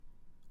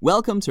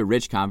Welcome to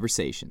Rich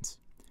Conversations.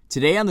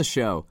 Today on the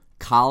show,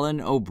 Colin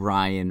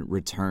O'Brien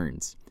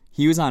returns.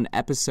 He was on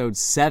episode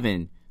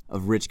 7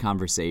 of Rich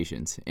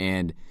Conversations,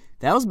 and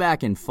that was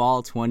back in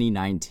fall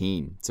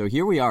 2019. So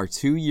here we are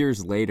 2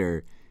 years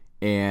later,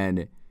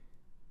 and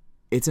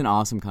it's an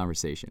awesome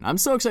conversation. I'm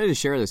so excited to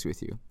share this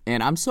with you,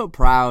 and I'm so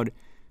proud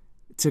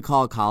to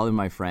call Colin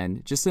my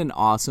friend, just an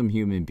awesome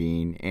human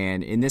being.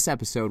 And in this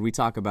episode, we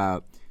talk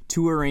about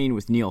touring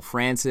with Neal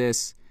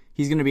Francis.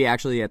 He's going to be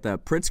actually at the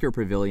Pritzker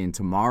Pavilion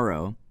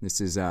tomorrow.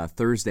 This is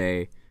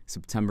Thursday,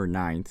 September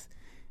 9th.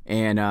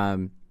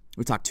 And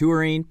we talk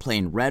touring,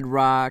 playing Red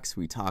Rocks.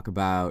 We talk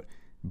about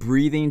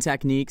breathing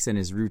techniques and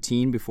his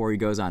routine before he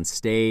goes on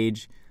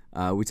stage.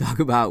 We talk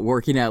about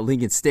working at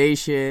Lincoln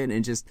Station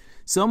and just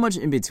so much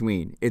in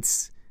between.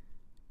 It's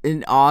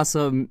an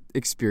awesome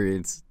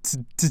experience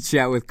to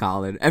chat with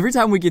Colin. Every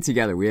time we get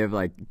together, we have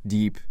like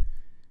deep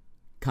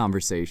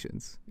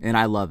conversations. And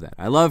I love that.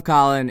 I love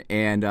Colin,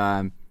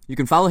 and you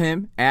can follow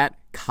him at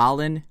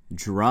Colin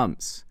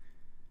Drums.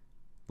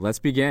 Let's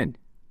begin.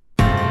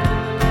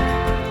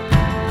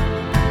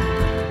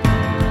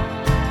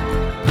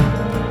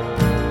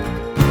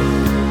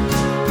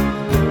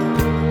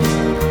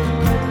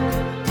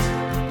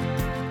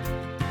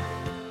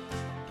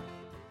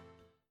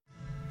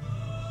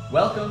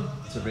 Welcome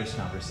to Rich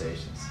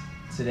Conversations.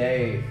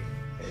 Today,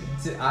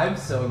 I'm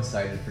so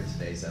excited for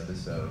today's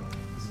episode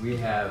because we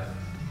have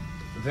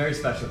a very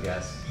special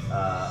guest,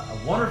 a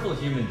wonderful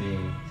human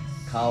being,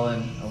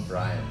 Colin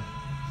O'Brien.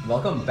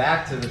 Welcome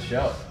back to the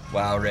show.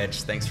 Wow,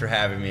 Rich, thanks for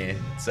having me.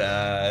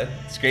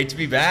 It's great to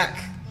be back.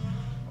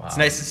 Wow. It's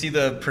nice to see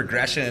the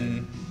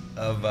progression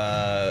of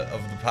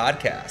the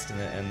podcast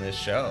and this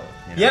show.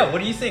 You know? Yeah,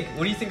 what do you think?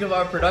 What do you think of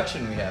our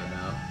production we have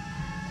now?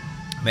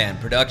 Man,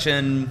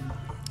 production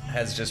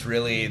has just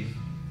really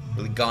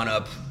gone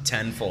up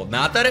tenfold.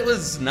 Not that it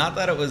was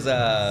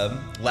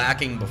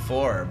lacking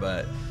before,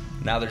 but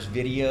now there's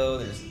video,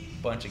 there's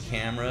a bunch of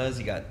cameras,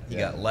 you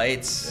got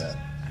lights. Yeah.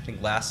 I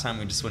think last time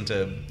we just went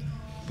to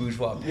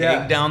Bourgeois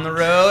Pig down the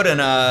road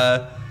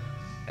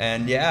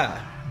and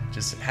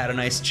just had a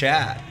nice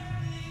chat.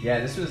 Yeah,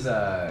 this was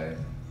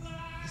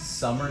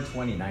summer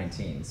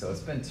 2019, so it's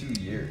been 2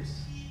 years.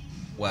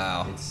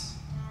 Wow. It's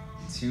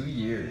 2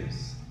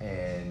 years,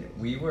 and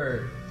we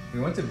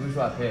went to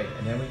Bourgeois Pig,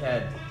 and then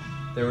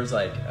there was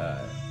like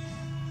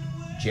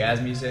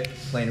jazz music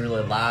playing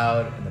really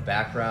loud in the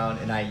background,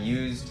 and I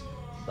used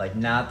like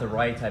not the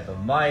right type of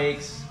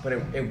mics, but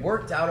it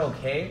worked out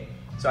okay.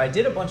 So I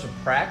did a bunch of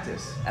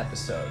practice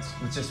episodes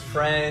with just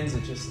friends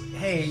and just,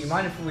 hey, you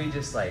mind if we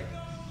just like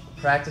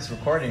practice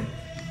recording?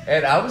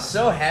 And I was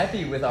so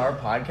happy with our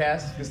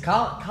podcast because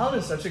Colin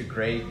is such a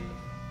great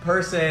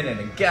person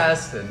and a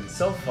guest and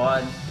so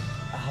fun.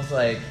 I was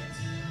like,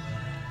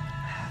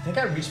 I think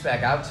I reached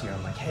back out to you.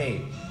 I'm like, hey,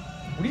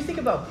 what do you think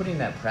about putting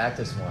that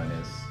practice one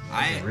as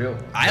a real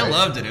one? I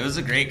loved it. It was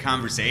a great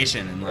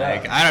conversation,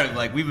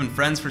 and we've been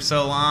friends for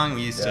so long.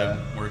 We used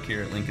to work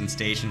here at Lincoln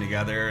Station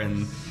together,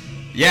 and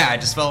I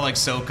just felt like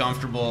so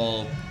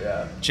comfortable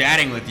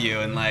chatting with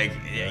you, and like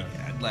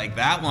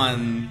that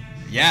one.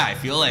 Yeah, I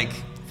feel like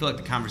the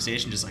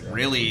conversation just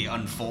really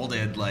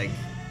unfolded like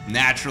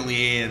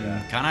naturally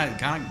and kind of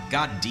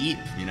got deep.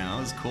 You know,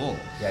 it was cool.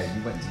 Yeah,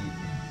 you went deep.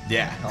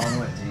 Yeah, Colin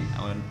went deep.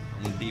 I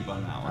went deep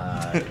on that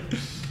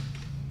one.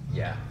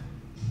 Yeah.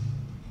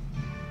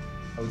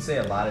 I would say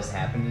a lot has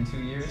happened in 2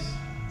 years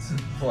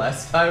since the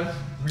last time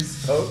we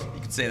spoke.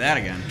 You could say that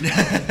again.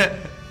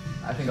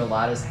 I think a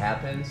lot has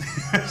happened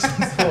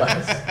since the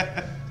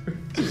last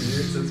 2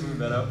 years since we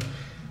met up.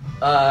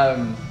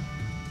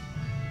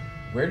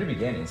 Where to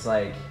begin? It's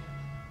like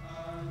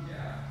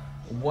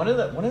one of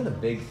the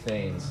big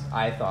things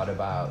I thought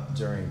about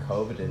during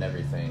COVID and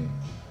everything,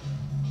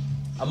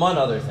 among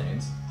other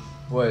things,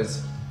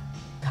 was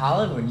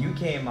Colin, when you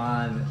came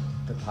on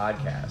the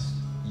podcast,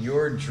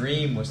 your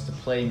dream was to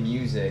play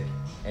music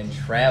and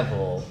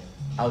travel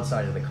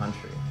outside of the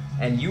country.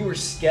 And you were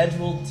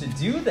scheduled to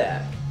do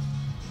that.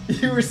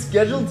 You were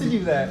scheduled to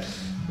do that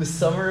the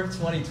summer of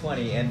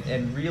 2020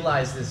 and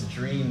realize this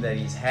dream that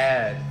he's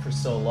had for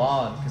so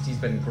long because he's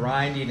been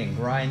grinding. And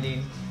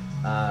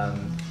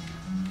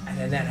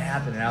then that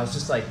happened. And I was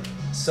just like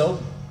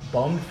so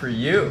bummed for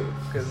you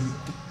because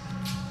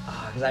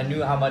I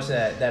knew how much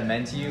that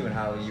meant to you and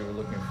how you were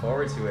looking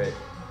forward to it.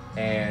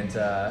 And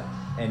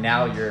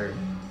now you're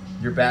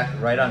back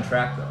right on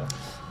track though.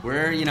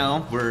 We're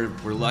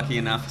lucky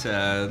enough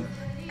to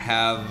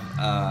have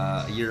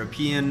a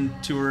European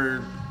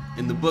tour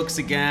in the books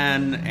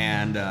again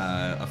and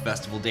a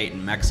festival date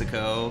in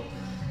Mexico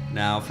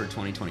now for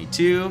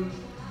 2022.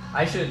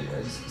 I should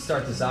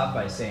start this off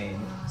by saying,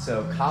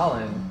 so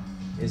Colin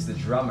is the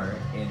drummer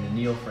in the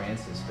Neal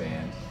Francis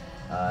band.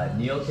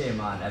 Neal came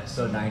on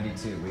episode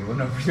 92. We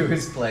went over to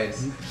his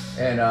place,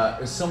 and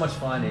it was so much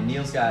fun. And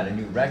Neal's got a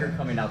new record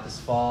coming out this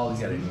fall.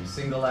 He's got a new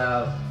single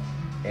out,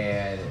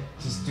 and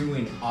just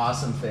doing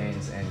awesome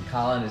things. And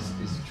Colin is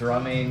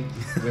drumming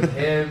with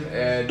him,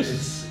 and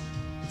it's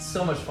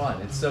so much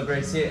fun. It's so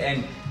great to see it.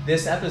 And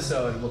this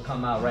episode will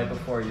come out right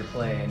before you're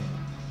playing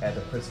at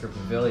the Pritzker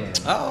Pavilion.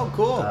 Oh,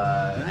 cool.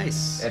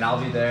 Nice. And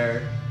I'll be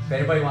there. If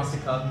anybody wants to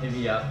come, hit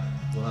me up.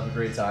 We'll have a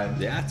great time.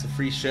 Yeah, it's a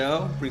free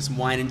show. Bring some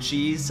wine and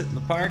cheese, sit in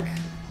the park.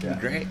 Yeah.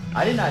 Great.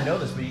 I did not know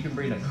this, but you can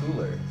bring a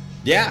cooler.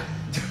 Yeah.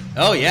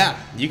 Oh, yeah.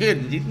 You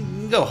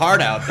can go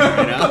hard out there,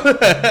 you know?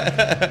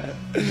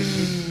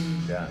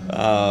 Yeah.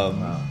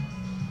 Wow.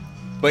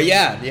 But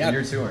yeah. So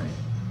you're touring.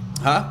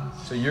 Huh?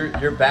 So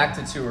you're back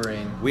to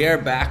touring. We are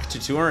back to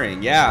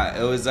touring. Yeah,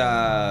 it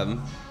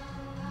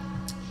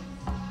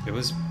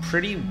was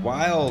pretty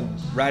wild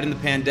riding the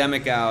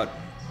pandemic out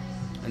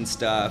and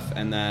stuff,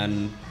 and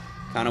then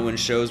kind of when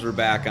shows were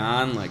back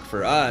on, like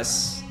for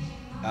us,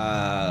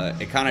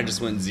 it kind of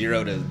just went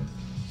 0 to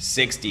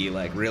 60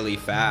 like really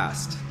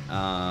fast.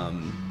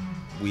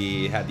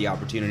 We had the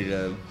opportunity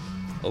to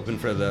open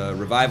for the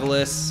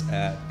Revivalists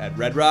at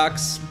Red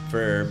Rocks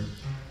for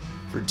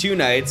 2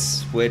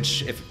 nights,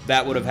 which if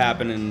that would have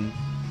happened in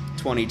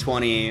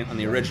 2020 on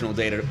the original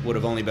date, it would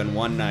have only been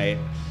 1 night.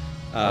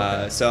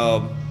 Okay.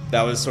 So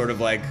that was sort of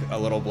like a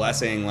little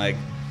blessing, like,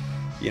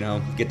 you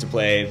know, get to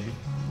play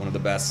one of the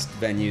best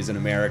venues in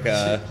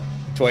America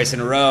twice in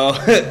a row.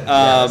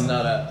 That's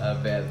not a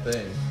bad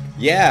thing.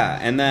 Yeah,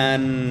 and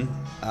then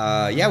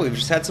we've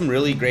just had some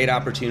really great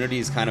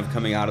opportunities kind of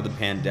coming out of the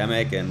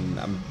pandemic, and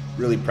I'm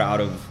really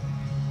proud of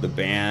the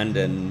band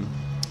and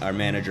our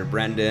manager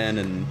Brendan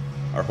and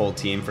our whole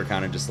team for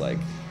kind of just like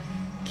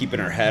keeping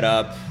our head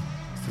up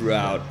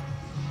throughout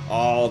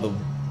all the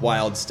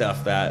wild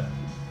stuff that,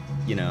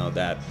 you know,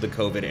 that the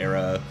COVID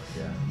era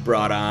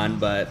brought on.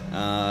 But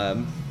I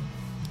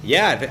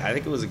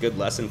think it was a good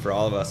lesson for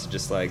all of us to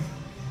just like,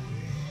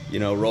 you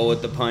know, roll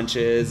with the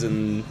punches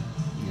and,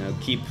 you know,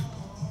 keep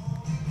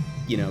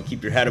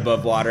your head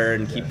above water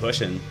and keep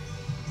pushing.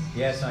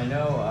 Yeah, so I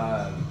know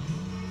I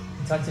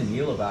talked to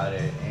Neil about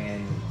it,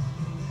 and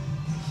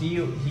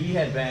he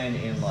had been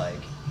in like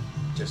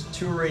just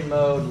touring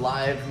mode,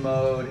 live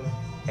mode,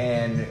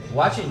 and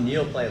watching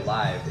Neil play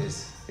live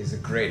is a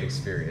great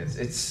experience.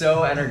 It's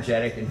so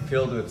energetic and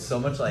filled with so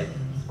much like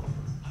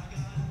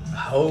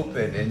hope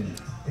and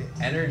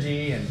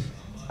energy, and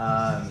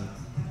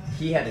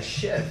he had to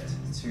shift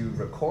to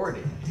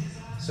recording.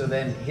 So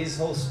then his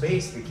whole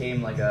space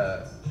became like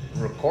a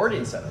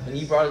recording setup, and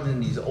he brought in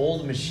these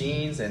old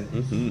machines,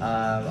 and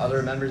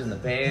other members in the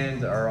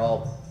band are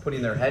all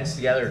putting their heads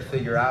together to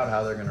figure out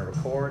how they're going to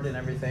record and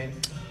everything.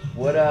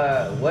 What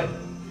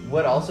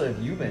also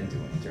have you been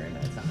doing during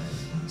that time?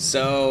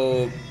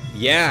 So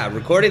yeah,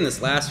 recording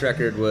this last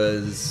record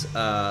was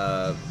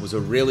a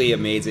really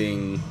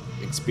amazing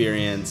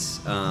experience.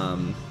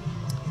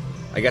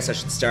 I guess I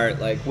should start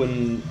like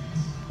when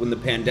the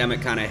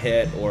pandemic kind of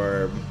hit,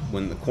 or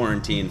when the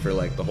quarantine for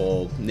like the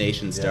whole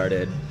nation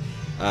started.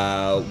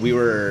 We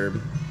were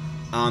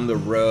on the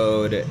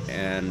road,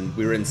 and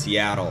we were in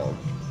Seattle,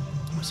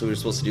 so we were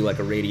supposed to do like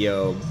a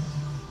radio,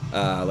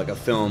 like a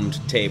filmed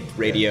taped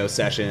radio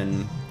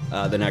session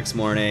the next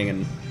morning,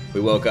 and we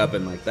woke up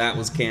and like that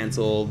was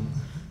canceled,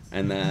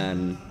 and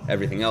then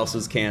everything else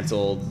was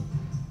canceled.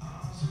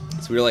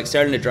 So we were like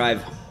starting to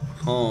drive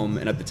home,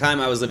 and at the time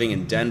I was living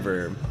in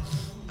Denver,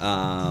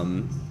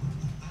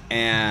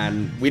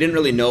 and we didn't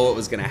really know what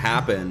was going to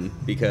happen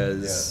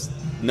because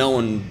no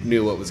one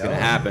knew what was going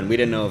to happen. We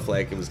didn't know if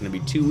like it was going to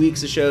be 2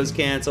 weeks of shows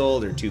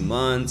canceled or 2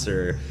 months,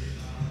 or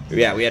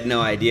we had no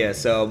idea.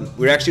 So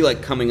we were actually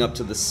like coming up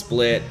to the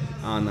split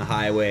on the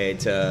highway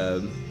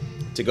to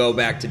go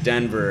back to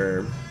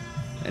Denver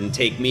and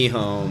take me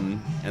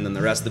home, and then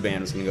the rest of the band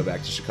was going to go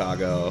back to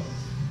Chicago.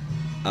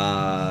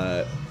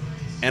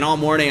 And all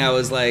morning I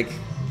was like,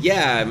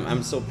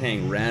 I'm still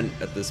paying rent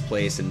at this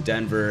place in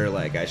Denver.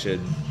 Like I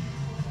should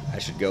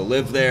go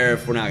live there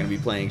if we're not going to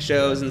be playing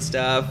shows and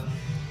stuff.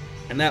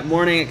 And that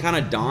morning it kind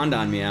of dawned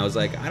on me. I was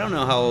like, I don't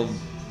know how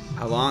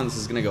long this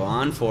is going to go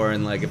on for,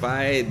 and like if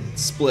I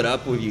split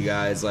up with you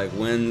guys, like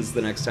when's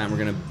the next time we're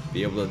going to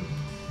be able to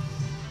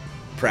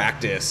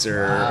practice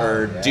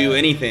or do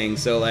anything?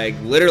 So like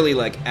literally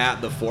like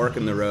at the fork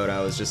in the road,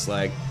 I was just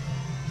like,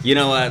 you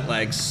know what,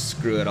 like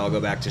screw it, I'll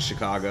go back to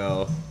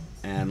Chicago.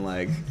 And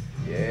like,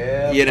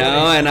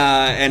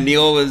 and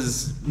Neil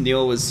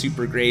was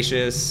super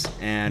gracious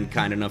and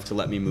kind enough to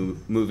let me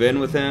move in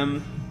with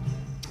him.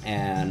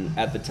 And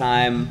at the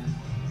time,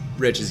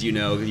 Rich, as you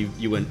know,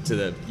 you went to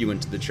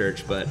the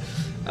church, but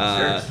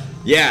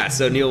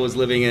so Neil was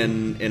living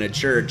in a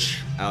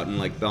church out in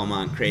like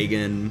Belmont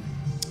Cragen,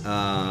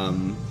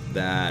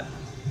 that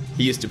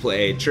he used to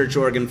play church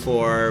organ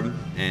for,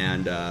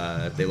 and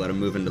they let him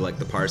move into like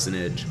the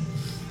parsonage.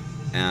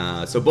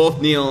 So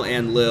both Neil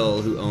and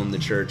Lil, who owned the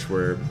church,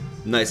 were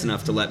nice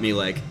enough to let me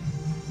like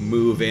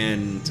move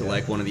in to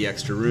like one of the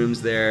extra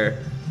rooms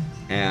there,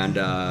 and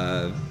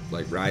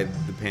like ride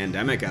the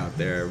pandemic out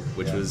there,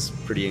 which was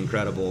pretty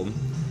incredible.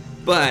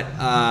 But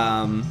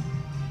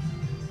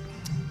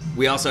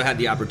we also had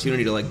the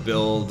opportunity to like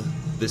build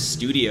this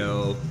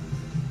studio,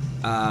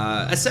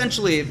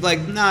 essentially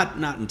like not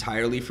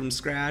entirely from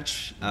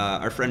scratch.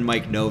 Our friend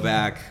Mike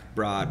Novak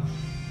brought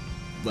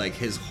like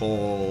his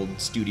whole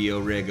studio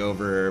rig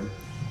over,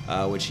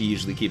 which he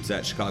usually keeps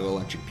at Chicago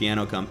Electric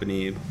Piano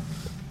Company.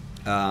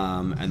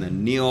 and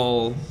then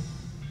Neil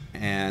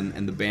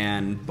and the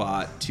band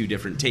bought 2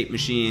 different tape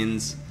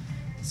machines.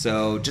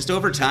 So just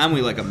over time,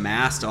 we like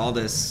amassed all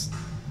this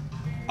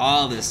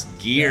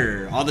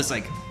gear, all this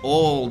like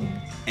old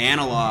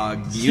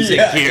analog music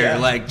gear,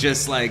 like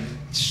just like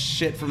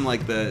shit from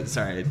like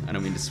sorry, I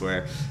don't mean to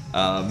swear,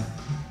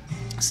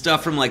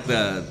 stuff from like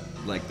the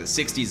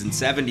 60s and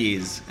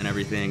 70s and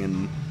everything.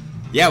 And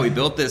yeah, we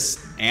built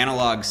this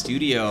analog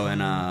studio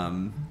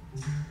and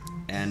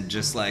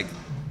just like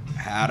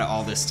had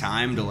all this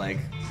time to like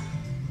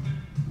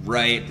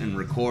write and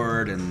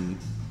record and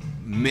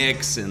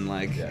mix and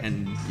like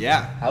and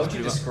How would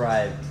you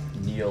describe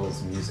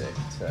Neil's music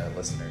to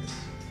listeners?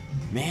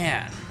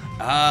 Man,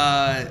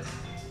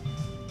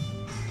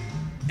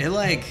 it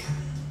like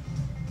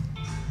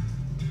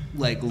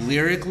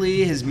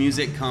lyrically, his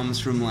music comes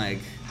from like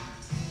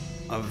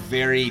a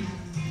very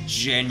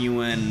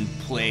genuine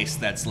place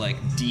that's like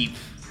deep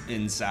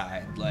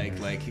inside.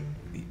 Like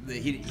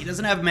he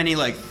doesn't have many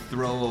like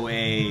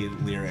throwaway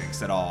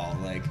lyrics at all.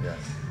 Like a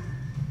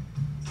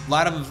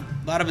lot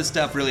of his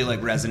stuff really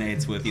like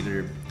resonates with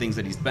either things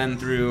that he's been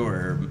through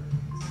or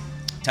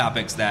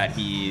topics that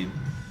he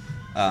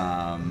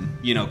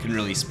can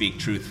really speak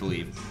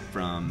truthfully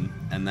from.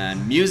 And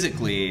then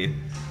musically,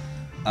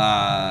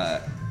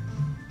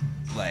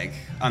 like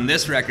on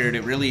this record,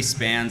 it really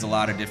spans a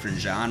lot of different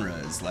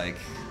genres. Like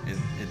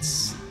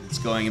it's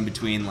going in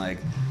between like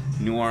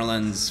New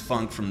Orleans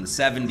funk from the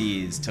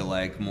 70s to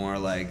like more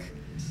like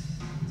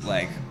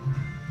I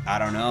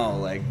don't know,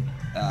 like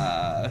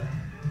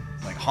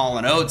Hall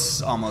 &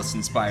 Oates almost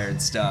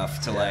inspired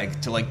stuff to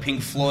like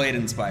Pink Floyd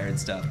inspired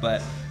stuff,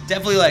 but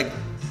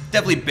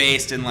definitely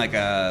based in like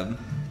a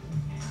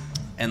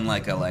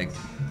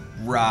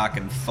rock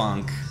and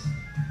funk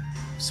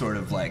sort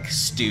of like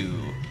stew.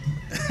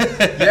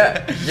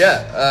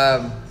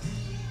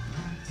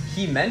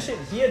 He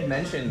had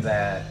mentioned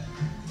that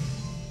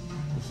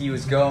he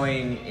was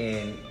going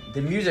in.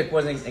 The music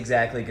wasn't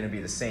exactly going to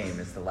be the same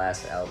as the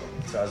last album,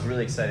 so I was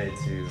really excited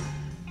to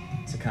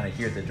kind of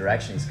hear the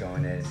direction he's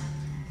going in.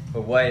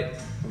 But what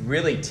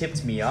really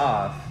tipped me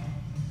off,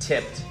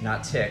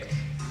 not ticked,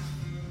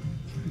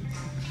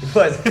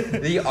 was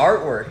the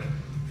artwork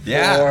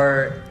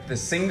for the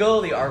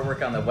single, the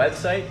artwork on the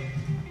website.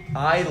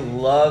 I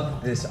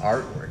love this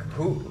artwork.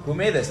 Who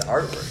made this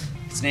artwork?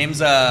 His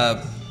name's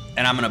and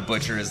I'm gonna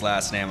butcher his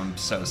last name. I'm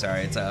so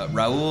sorry. It's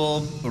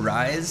Raul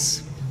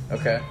Uriz.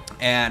 Okay.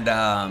 And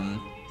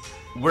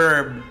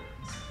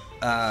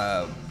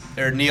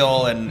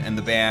Neil and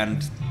the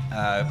band.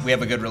 We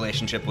have a good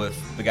relationship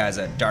with the guys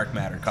at Dark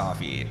Matter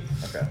Coffee.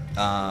 Okay.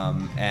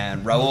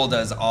 And Raul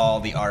does all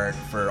the art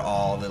for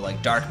all the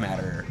like Dark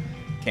Matter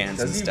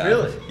cans and stuff. Does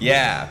he really?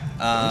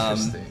 Yeah.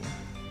 Interesting.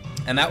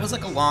 And that was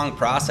like a long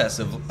process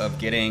of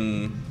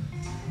getting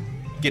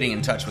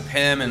in touch with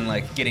him and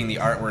like getting the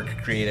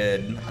artwork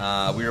created.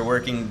 We were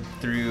working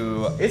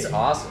through. It's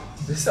awesome.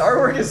 This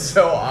artwork is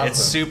so awesome. It's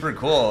super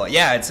cool.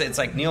 Yeah, it's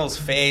like Neil's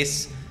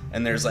face,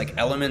 and there's like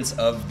elements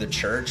of the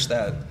church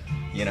that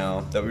we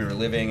were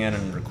living in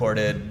and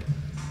recorded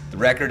the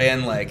record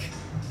in, like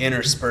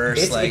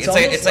interspersed.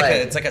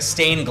 It's like a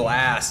stained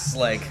glass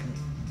like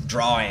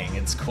drawing.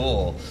 It's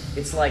cool.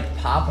 It's like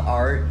pop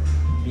art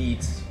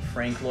meets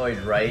Frank Lloyd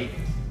Wright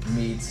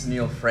meets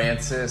Neil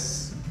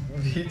Francis.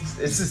 It's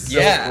just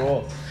so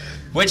cool.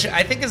 Which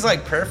I think is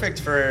like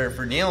perfect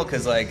for Neil,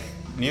 because like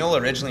Neil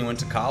originally went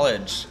to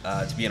college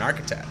to be an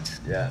architect.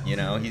 Yeah.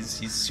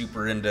 He's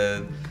super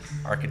into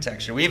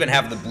architecture. We even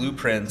have the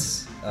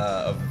blueprints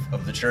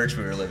of the church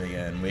we were living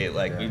in.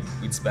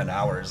 We'd spend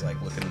hours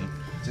like looking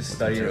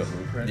studying the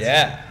blueprints.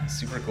 Yeah,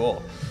 super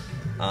cool.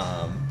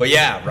 But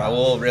yeah,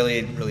 Raul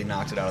really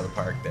knocked it out of the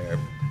park there.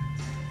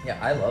 Yeah,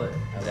 I love it.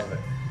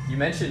 You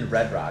mentioned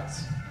Red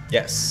Rocks.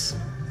 Yes.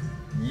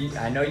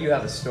 I know you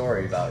have a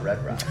story about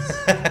Red Rocks.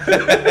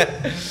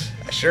 I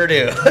sure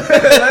do.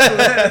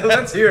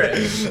 Let's hear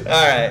it.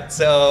 All right.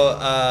 So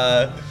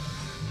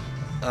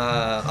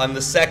on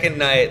the second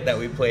night that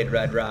we played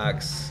Red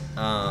Rocks,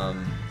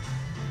 my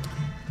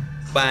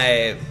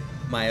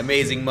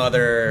amazing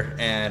mother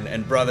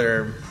and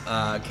brother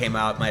came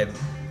out. My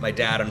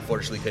dad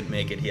unfortunately couldn't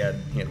make it. He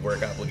had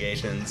work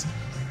obligations.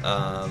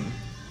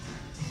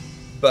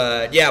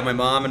 But yeah, my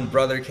mom and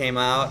brother came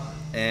out,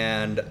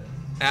 and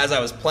as I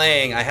was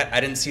playing,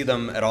 I didn't see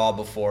them at all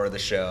before the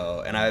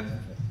show, and I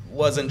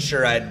wasn't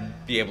sure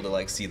I'd be able to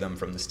like see them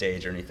from the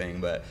stage or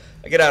anything. But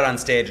I get out on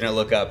stage and I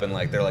look up, and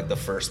like they're like the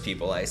first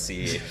people I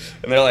see,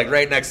 and they're like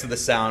right next to the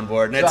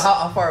soundboard. And so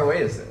how far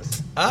away is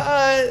this?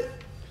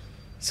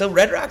 So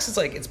Red Rocks is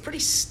like, it's pretty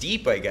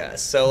steep, I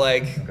guess. So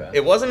like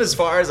It wasn't as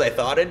far as I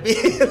thought it'd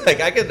be. Like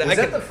Was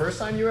that the first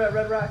time you were at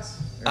Red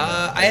Rocks?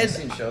 I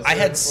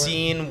had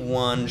seen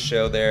one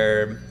show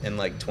there in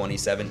like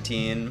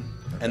 2017,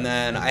 and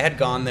then I had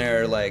gone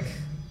there like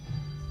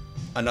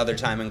another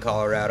time in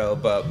Colorado,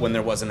 but when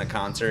there wasn't a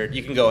concert.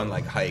 You can go and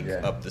like hike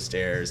up the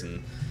stairs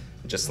and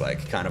just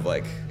like kind of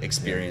like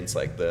experience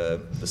like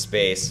the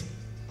space.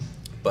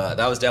 But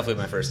that was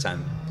definitely my first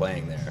time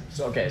playing there.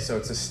 So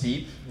it's a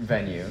steep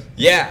venue.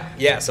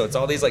 Yeah. So it's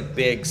all these like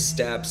big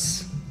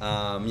steps,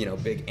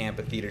 big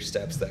amphitheater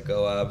steps that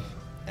go up,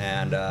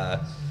 and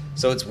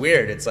so it's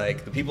weird. It's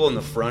like the people in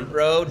the front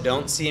row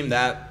don't seem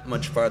that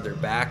much farther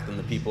back than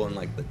the people in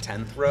like the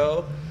 10th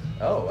row.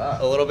 Oh wow.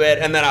 A little bit,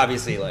 and then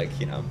obviously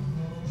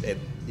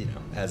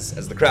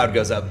as the crowd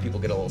goes up, people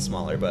get a little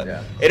smaller. But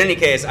in any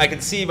case, I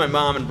could see my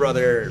mom and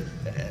brother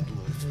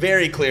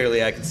very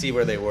clearly. I could see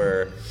where they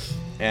were,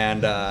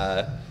 and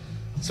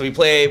so we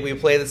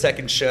play the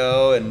second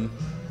show, and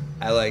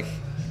I like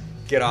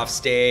get off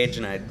stage,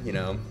 and I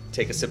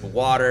take a sip of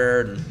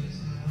water and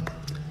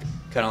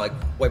kind of like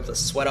wipe the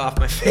sweat off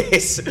my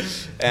face,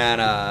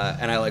 and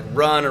I like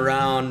run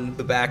around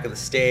the back of the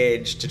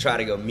stage to try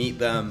to go meet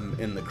them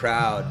in the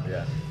crowd.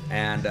 Yeah.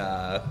 And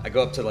I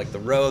go up to like the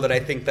row that I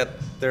think that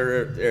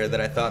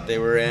that I thought they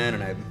were in,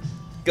 and I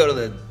go to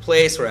the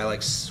place where I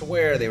like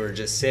swear they were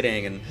just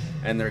sitting,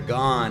 and they're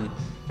gone,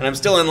 and I'm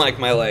still in like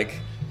my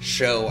like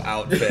show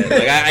outfit.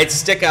 Like I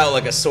stick out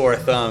like a sore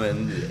thumb,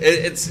 and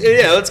it's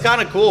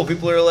kind of cool.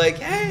 People are like,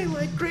 hey,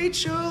 like great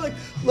show, like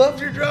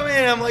loved your drumming,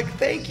 and I'm like,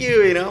 thank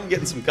you. I'm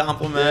getting some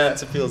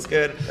compliments. It feels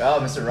good.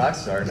 Oh, Mr.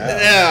 Rockstar now.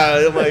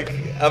 Yeah,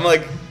 I'm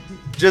like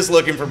just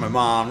looking for my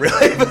mom,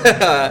 really.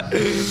 But,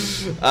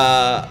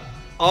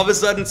 all of a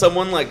sudden,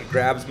 someone like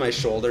grabs my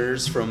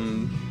shoulders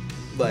from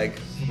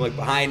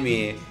behind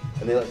me,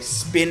 and they like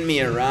spin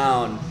me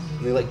around,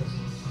 and they like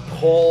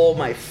pull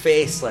my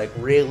face like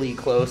really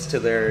close to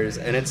theirs,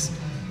 and it's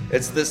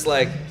this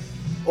like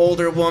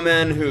older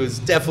woman who's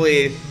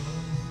definitely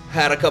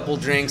had a couple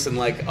drinks and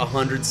like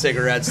 100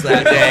 cigarettes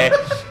that day,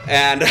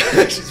 and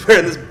she's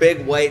wearing this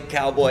big white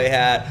cowboy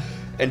hat,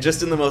 and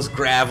just in the most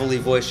gravelly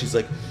voice, she's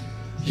like,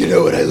 "You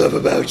know what I love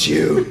about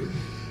you?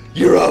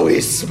 You're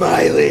always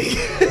smiling."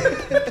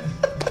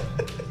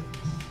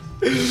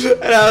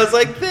 And I was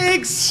like,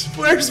 "Thanks.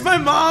 Where's my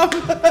mom?"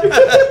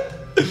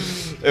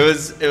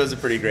 It was a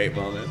pretty great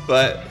moment,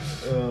 but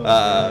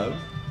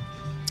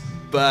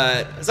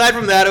aside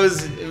from that, it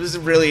was a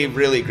really,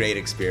 really great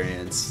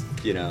experience,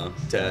 to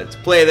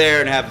play there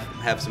and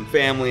have some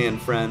family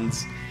and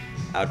friends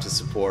out to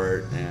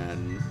support,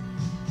 and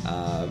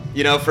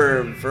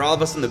for all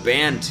of us in the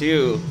band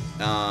too,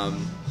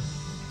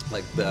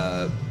 like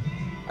I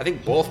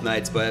think both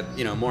nights, but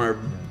more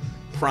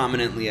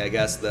prominently, I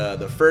guess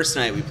the first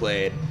night we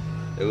played,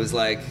 it was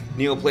like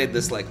Neil played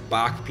this like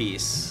Bach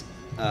piece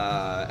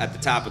at the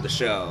top of the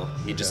show.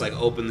 He just like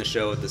opened the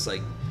show with this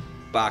like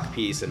Bach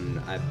piece, and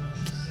I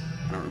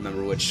don't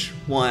remember which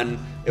one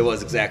it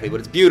was exactly, but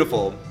it's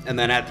beautiful. And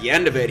then at the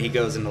end of it, he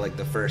goes into like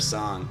the first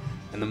song,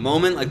 and the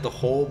moment like the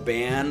whole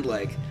band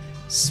like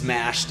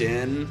smashed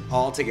in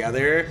all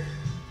together,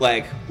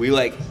 like we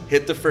like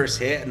hit the first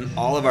hit, and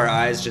all of our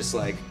eyes just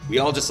like, we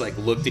all just like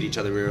looked at each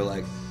other. We were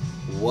like,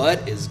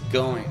 what is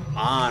going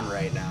on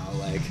right now?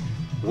 Like,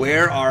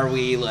 where are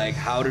we? Like,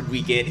 how did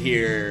we get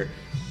here?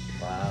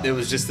 Wow. It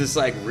was just this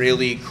like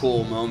really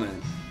cool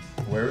moment.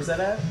 Where was that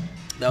at?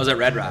 That was at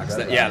Red Rocks. Red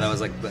Rocks. Yeah, that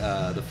was like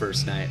the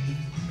first night.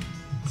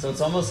 So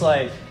it's almost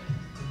like,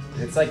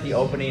 it's like the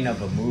opening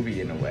of a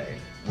movie in a way,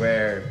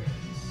 where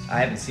I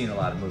haven't seen a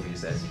lot of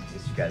movies, as you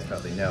guys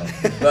probably know,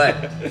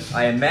 but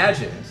I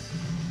imagine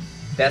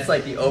that's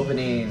like the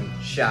opening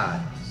shot,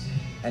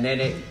 and then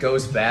it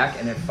goes back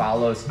and it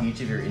follows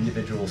each of your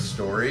individual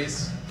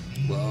stories.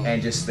 Whoa.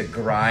 And just the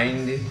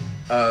grind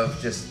of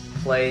just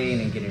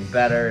playing and getting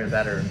better and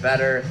better and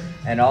better,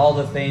 and all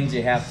the things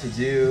you have to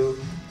do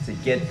to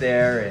get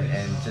there,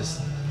 and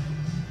just,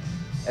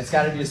 it's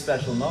got to be a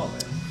special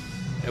moment.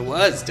 It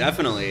was,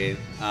 definitely.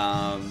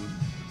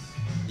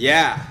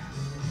 Yeah,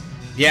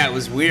 it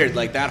was weird.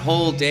 Like that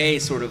whole day,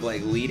 sort of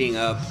like leading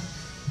up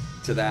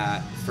to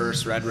that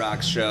first Red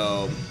Rocks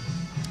show,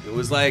 it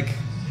was like,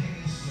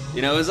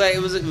 it was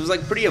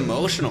like pretty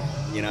emotional.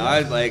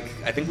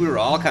 I think we were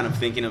all kind of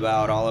thinking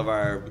about all of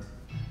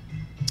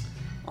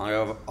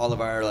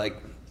our like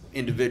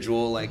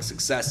individual like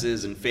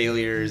successes and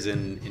failures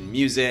in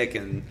music,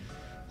 and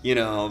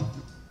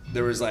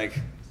there was like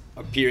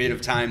a period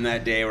of time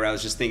that day where I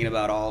was just thinking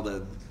about all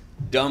the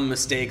dumb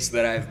mistakes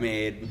that I've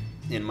made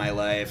in my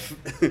life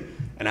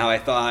and how I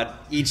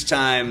thought each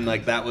time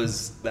like that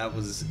was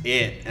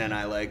it, and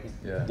I like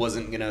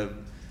wasn't gonna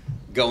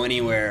go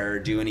anywhere or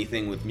do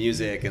anything with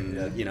music,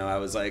 and I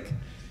was like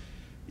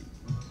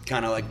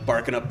kind of like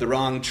barking up the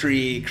wrong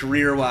tree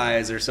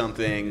career-wise or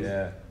something.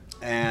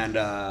 And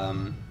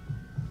and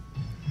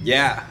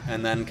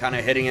then kind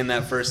of hitting in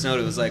that first note,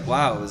 it was like,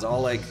 wow, it was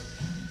all like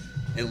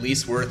at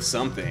least worth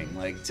something,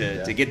 like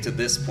to get to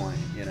this point,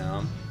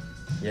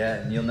 Yeah,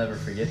 and you'll never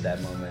forget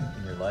that moment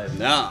in your life.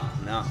 No,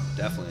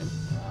 definitely.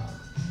 Wow.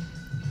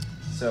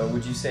 So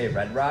would you say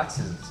Red Rocks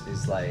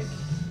is like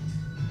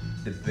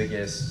the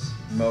biggest,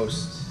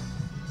 most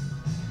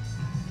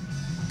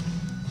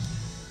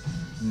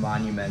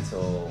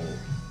monumental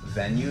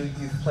venue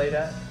you've played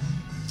at?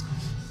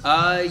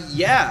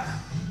 Yeah,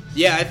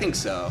 I think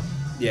so.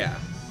 Yeah,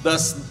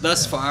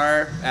 thus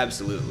far,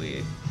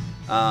 absolutely.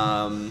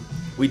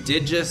 We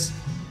did just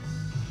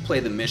play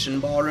the Mission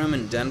Ballroom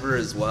in Denver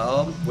as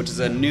well, which is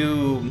a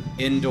new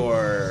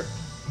indoor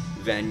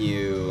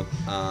venue.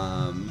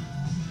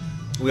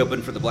 We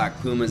opened for the Black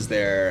Pumas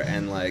there,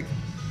 and like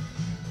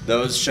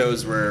those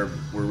shows were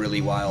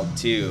really wild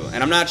too.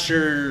 And I'm not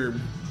sure,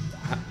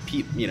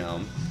 you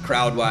know,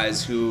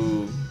 crowd-wise,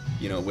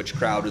 which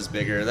crowd was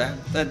bigger.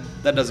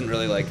 That doesn't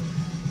really like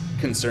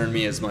concern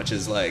me as much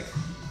as like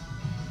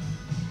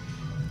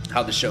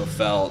how the show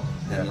felt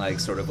and like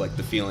sort of like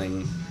the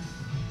feeling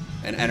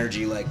and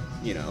energy, like,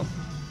 you know,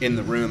 in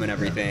the room and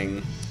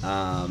everything.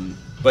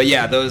 But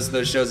yeah, those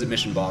shows at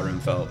Mission Ballroom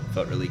felt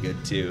really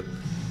good too.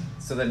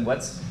 So then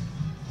what's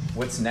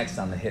next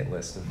on the hit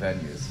list of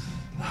venues?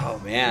 Oh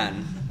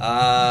man,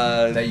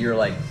 that you're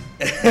like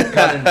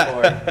gunning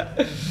for?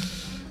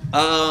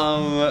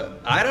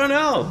 I don't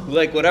know.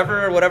 Like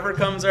whatever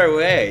comes our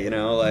way, you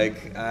know.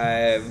 Like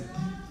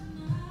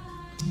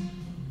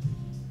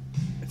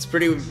it's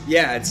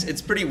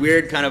pretty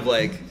weird, kind of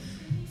like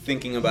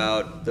thinking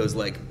about those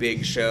like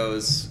big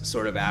shows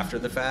sort of after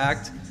the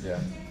fact. Yeah.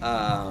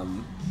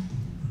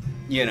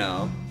 You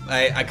know,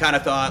 I kind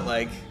of thought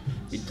like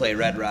you'd play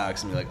Red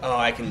Rocks and be like, oh,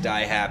 I can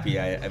die happy.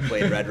 I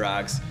played Red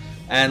Rocks,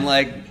 and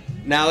like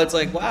now it's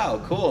like,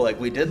 wow, cool. Like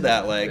we did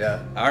that. Like,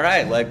 all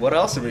right. Like what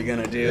else are we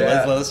gonna do?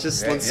 Yeah. Let's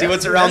see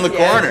what's around the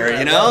corner.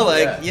 You know,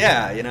 like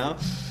you know.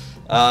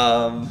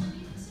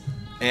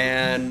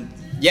 And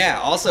yeah,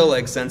 also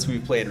like since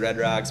we've played Red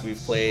Rocks, we've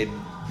played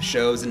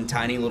shows in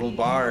tiny little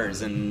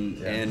bars and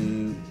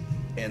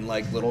in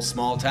like little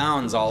small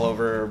towns all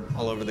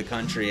over the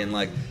country, and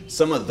like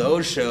some of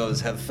those shows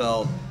have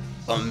felt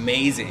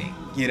amazing,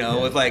 you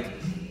know, with like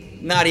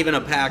not even a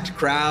packed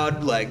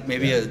crowd, like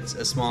maybe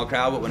a small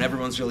crowd, but when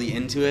everyone's really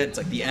into it, it's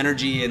like the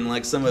energy in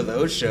like some of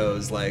those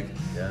shows like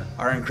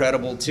are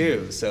incredible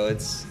too. So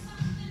it's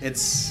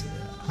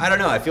I don't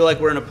know, I feel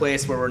like we're in a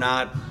place where we're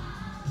not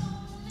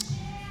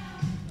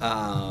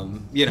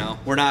you know,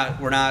 we're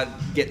not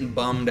getting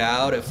bummed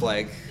out if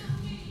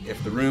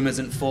the room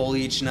isn't full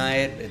each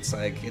night. It's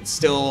like it's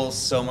still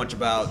so much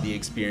about the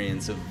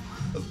experience of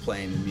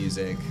playing the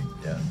music,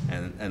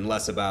 and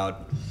less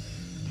about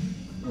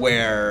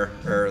where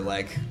or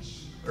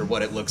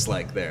what it looks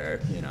like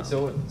there, you know.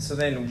 So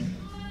then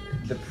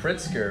the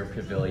Pritzker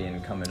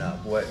Pavilion coming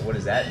up, what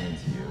does that mean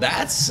to you?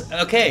 That's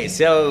okay.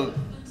 So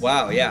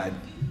wow, yeah, I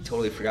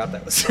totally forgot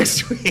that was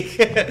next week.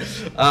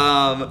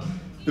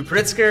 The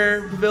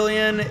Pritzker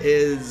Pavilion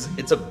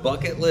it's a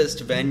bucket list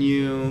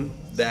venue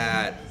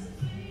that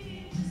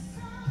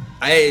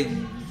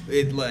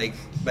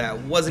that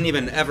wasn't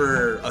even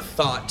ever a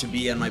thought to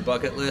be on my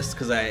bucket list,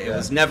 because it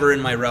was never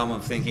in my realm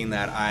of thinking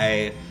that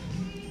I,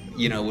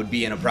 you know, would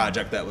be in a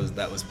project that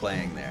was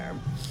playing there.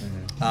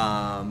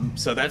 Mm-hmm.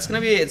 So it's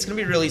gonna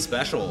be really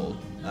special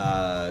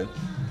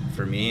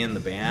for me and the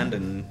band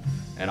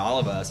and all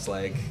of us.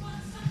 Like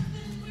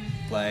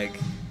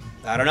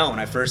I don't know, when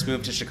I first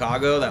moved to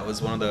Chicago, that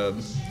was one of the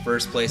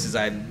first places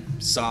I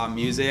saw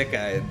music.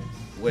 I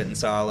went and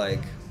saw like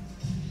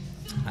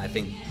I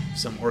think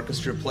some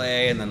orchestra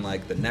play, and then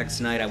like the next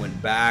night I went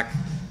back.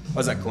 I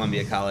was at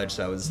Columbia College,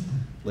 so I was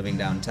living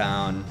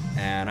downtown,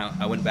 and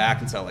I went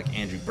back and saw like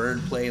Andrew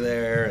Bird play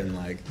there, and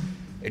like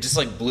it just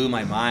like blew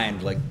my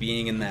mind, like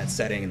being in that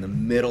setting in the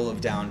middle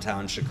of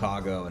downtown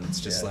Chicago, and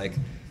it's just like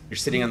you're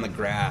sitting on the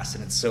grass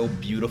and it's so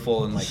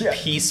beautiful and like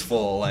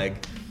peaceful.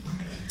 Like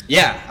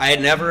I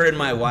had never in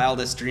my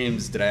wildest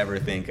dreams did I ever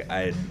think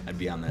I'd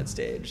be on that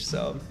stage.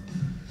 So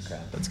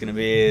that's gonna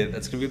be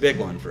a big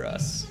one for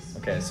us.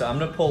 Okay, so I'm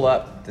gonna pull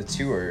up the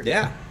tour.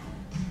 Yeah.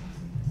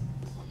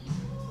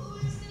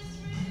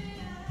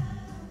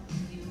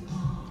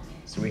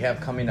 So we have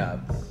coming up.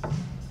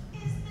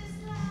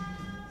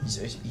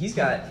 So he's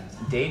got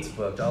dates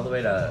booked all the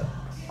way to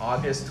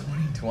August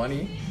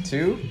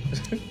 2022.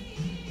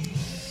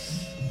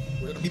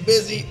 We're gonna be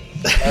busy.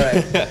 All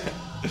right.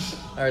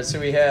 All right. So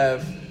we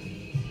have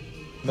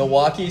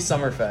Milwaukee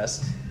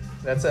Summerfest.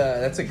 That's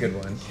a good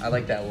one. I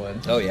like that one.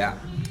 Oh yeah.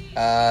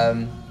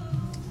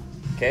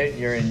 Okay,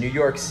 you're in New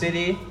York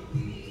City,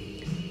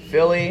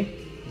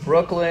 Philly,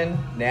 Brooklyn,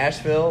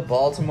 Nashville,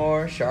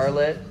 Baltimore,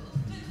 Charlotte,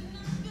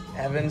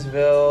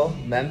 Evansville,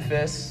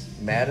 Memphis,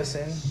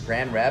 Madison,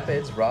 Grand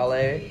Rapids,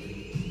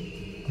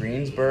 Raleigh,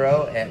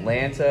 Greensboro,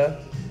 Atlanta,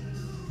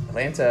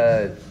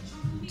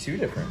 2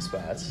 different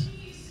spots,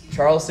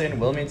 Charleston,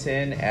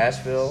 Wilmington,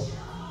 Asheville,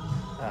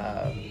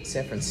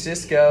 San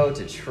Francisco,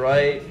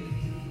 Detroit,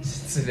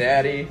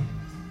 Cincinnati,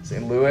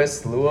 St.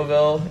 Louis,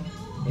 Louisville,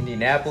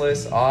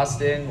 Indianapolis,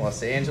 Austin,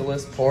 Los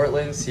Angeles,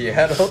 Portland,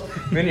 Seattle.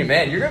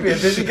 Man, you're gonna be a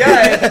busy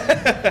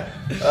guy.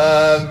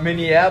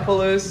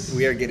 Minneapolis.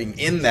 We are getting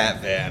in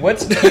that van.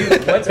 What's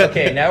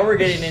okay? Now we're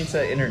getting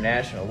into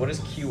international. What does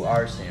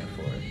QR stand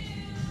for?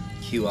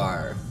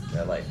 QR. Is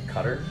that like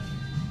Cutter?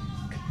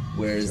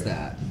 Where is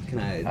that? Can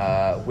I?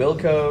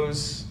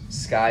 Wilco's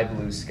Sky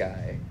Blue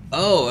Sky.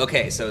 Oh,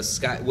 okay. So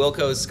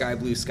Wilco's Sky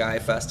Blue Sky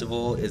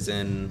Festival is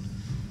in,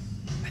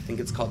 I think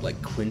it's called like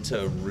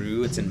Quinta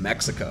Roo. It's in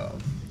Mexico.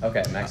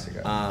 Okay,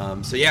 Mexico.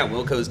 So yeah,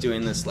 Wilco's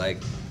doing this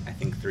like I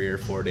think 3 or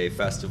 4 day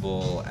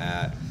festival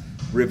at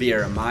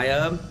Riviera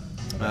Maya,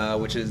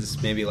 which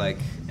is maybe like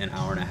an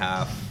hour and a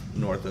half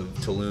north of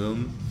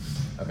Tulum.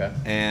 Okay.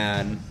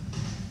 And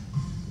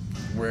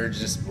we're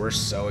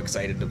so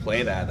excited to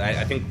play that.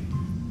 I think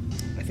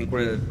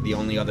we're the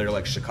only other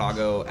like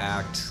Chicago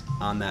act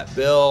on that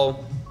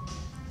bill,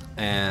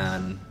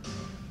 and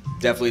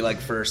definitely like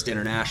first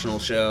international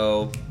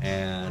show,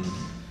 and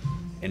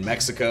in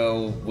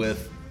Mexico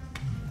with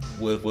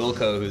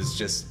Wilco, who's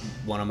just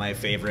one of my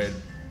favorite,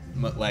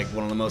 like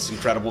one of the most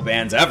incredible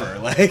bands ever.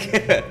 Like,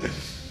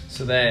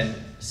 so then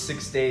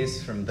 6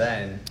 days from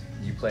then,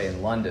 you play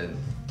in London.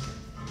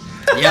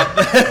 Yep.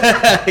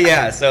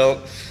 Yeah.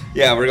 So,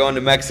 yeah, we're going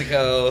to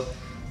Mexico.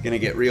 Gonna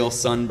get real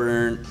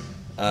sunburnt.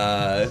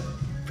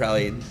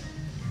 Probably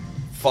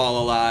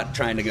fall a lot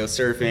trying to go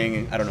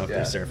surfing. I don't know if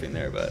there's surfing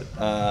there, but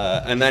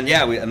and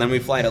then we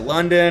fly to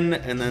London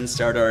and then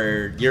start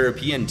our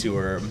European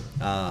tour.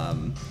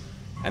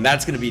 And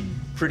that's gonna be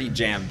pretty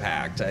jam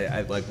packed.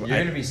 You're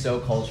gonna be so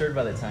cultured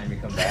by the time you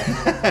come back.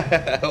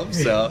 I hope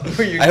so.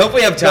 I hope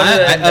we have time.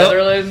 To the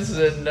Netherlands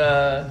and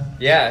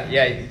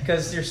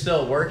because you're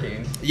still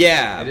working.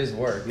 Yeah, it is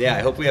work. Yeah,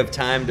 I hope we have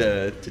time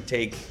to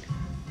take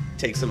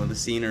some of the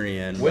scenery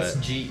in. What's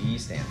GE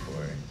stand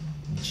for?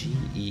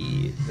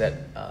 GE. Is that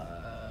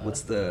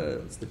what's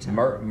the term?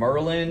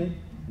 Merlin,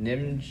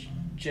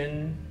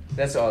 Nimgen?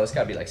 That's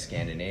gotta be like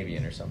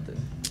Scandinavian or something.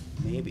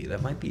 Maybe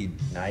that might be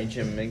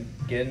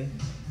Nijmegen.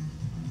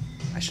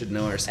 I should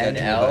know our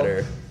schedule NL?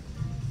 better.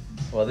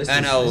 Well, this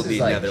NL will is be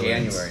like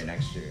Netherlands. January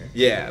next year.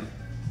 Yeah.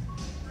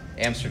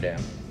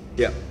 Amsterdam.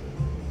 Yeah.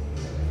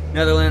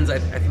 Netherlands. I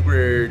think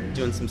we're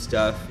doing some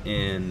stuff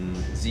in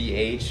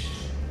ZH.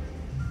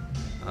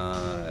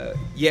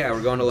 Yeah,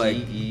 we're going to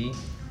like DE.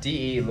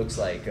 DE looks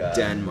like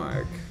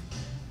Denmark,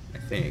 I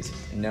think.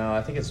 No,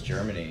 I think it's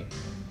Germany.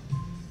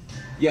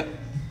 Yep.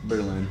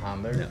 Berlin.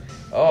 Hamburg. No.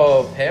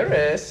 Oh,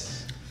 Paris.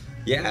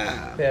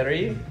 Yeah.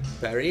 Paris.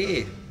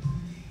 Paris.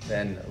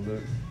 Then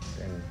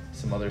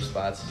some other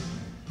spots.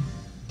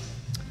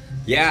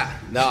 Yeah.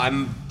 No,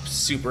 I'm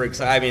super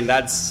excited. I mean,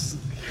 that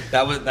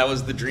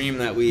was the dream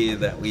that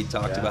we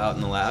talked about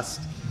in the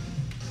last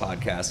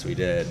podcast we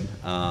did.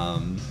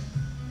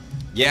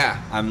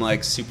 Yeah, I'm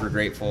like super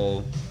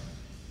grateful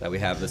that we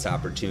have this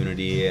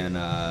opportunity, and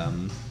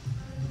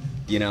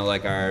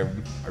like our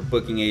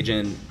booking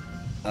agent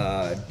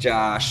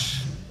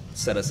Josh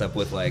set us up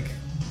with like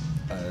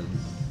a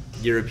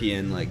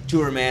European like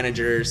tour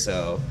manager,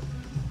 so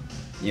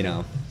he's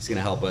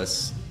gonna help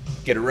us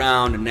get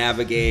around and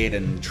navigate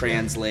and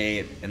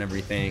translate and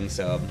everything,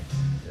 so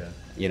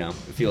it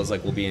feels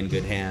like we'll be in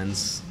good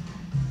hands.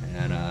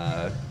 And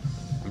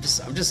I'm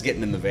just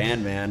getting in the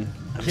van, man.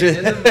 I'm just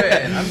getting in the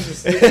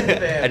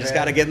van. I just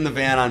gotta get in the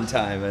van on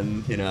time,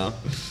 and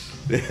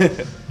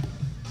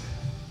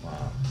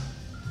Wow.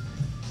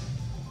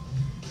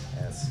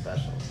 That's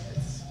special.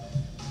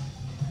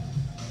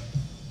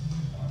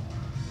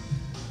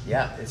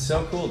 It's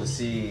so cool to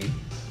see.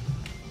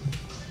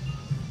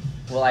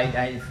 Well,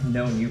 I've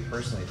known you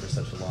personally for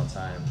such a long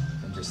time,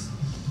 and just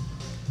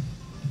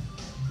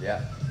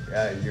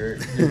you're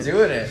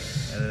doing it.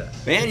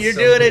 Man, you're so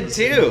doing it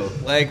too.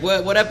 Like,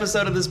 what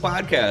episode of this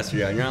podcast are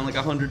you on? You're on like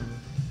 100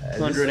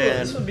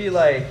 This would be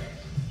like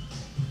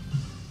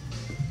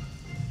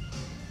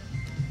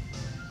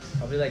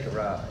probably like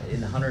around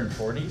in the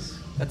 140s.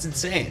 That's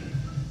insane.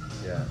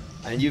 Yeah.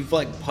 And you've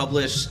like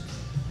published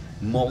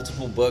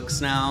multiple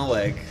books now.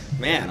 Like,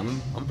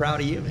 man, I'm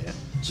proud of you, man.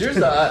 Cheers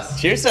to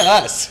us. Cheers to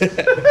us.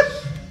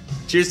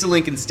 Cheers to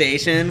Lincoln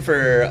Station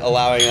for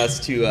allowing us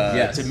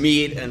to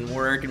meet and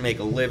work and make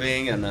a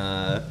living and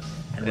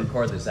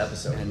record this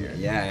episode here.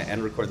 Yeah,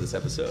 and record this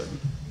episode.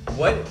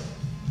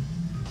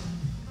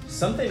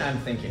 Something I'm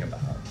thinking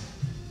about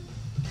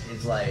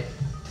is like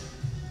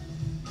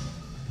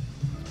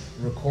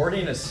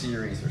recording a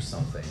series or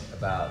something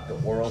about the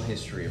oral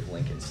history of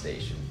Lincoln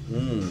Station.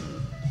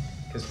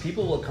 Because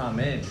people will come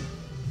in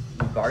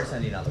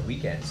bartending on the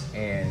weekends,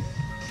 and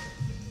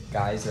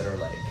guys that are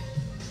like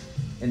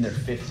in their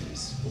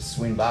 50s will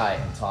swing by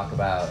and talk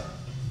about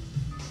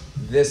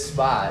this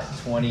spot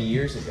 20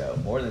 years ago,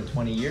 more than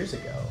 20 years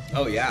ago.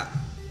 Oh yeah.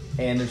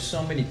 And there's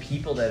so many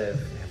people that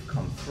have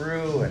come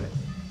through,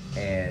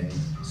 and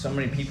so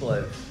many people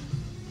have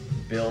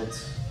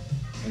built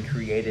and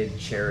created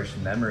cherished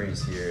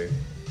memories here.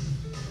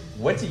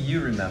 What do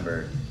you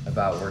remember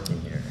about working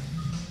here?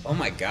 Oh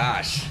my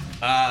gosh.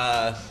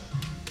 I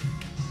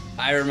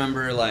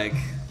remember like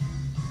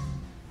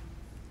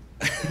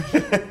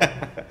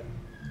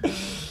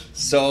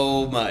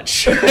so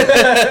much.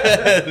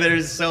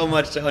 There's so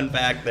much to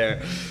unpack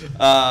there.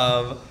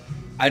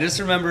 I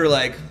just remember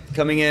like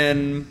coming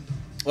in.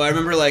 Well, I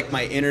remember like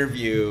my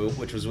interview,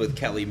 which was with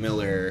Kelly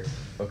Miller,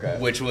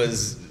 which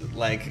was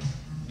like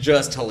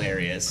just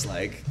hilarious.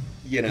 Like,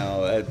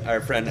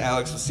 our friend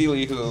Alex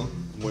Vasily, who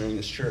I'm wearing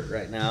this shirt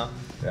right now,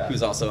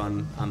 who's also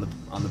on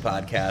the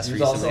podcast. He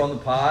was recently. also on the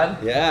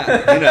pod.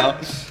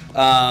 Yeah,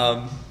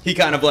 he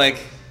kind of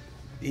like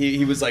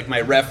he was like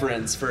my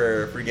reference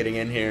for getting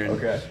in here.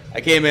 And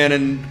I came in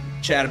and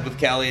chatted with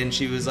Kelly, and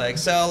she was like,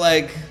 "So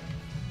like,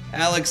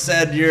 Alex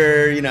said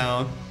you're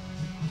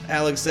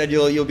Alex said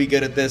you'll be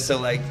good at this, so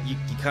like you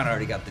kind of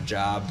already got the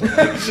job.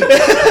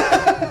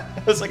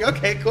 I was like,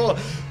 okay, cool.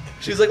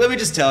 She's like, let me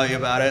just tell you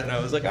about it. And I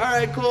was like, all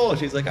right, cool.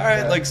 She's like, all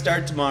right, like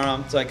start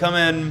tomorrow. So I come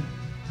in,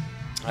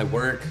 I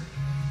work,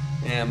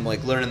 and I'm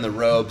like learning the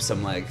ropes.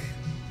 I'm like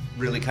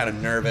really kind of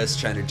nervous,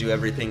 trying to do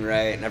everything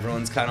right, and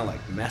everyone's kind of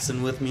like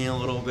messing with me a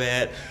little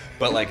bit,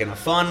 but like in a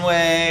fun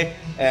way.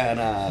 And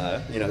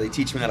they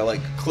teach me how to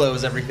like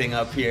close everything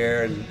up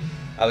here, and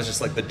I was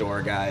just like the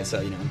door guy, so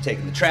I'm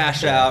taking the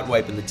trash out,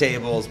 wiping the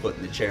tables,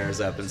 putting the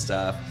chairs up and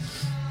stuff.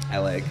 I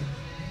like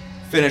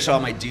finish all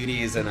my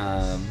duties, and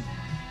I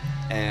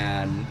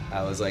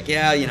was like,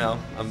 yeah,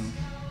 I'm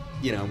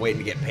waiting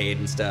to get paid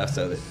and stuff,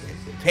 so they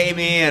pay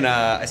me, and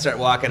I start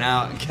walking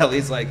out, and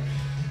Kelly's like,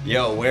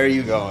 yo, where are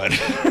you going?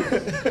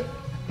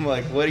 I'm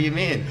like, what do you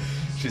mean?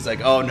 She's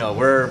like, oh no,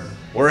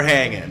 we're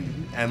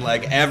hanging. And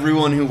like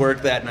everyone who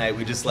worked that night,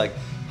 we just like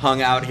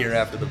hung out here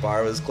after the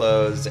bar was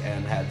closed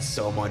and had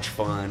so much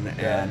fun.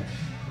 Yeah. And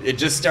it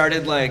just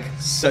started like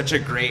such a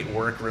great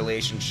work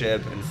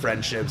relationship and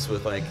friendships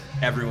with like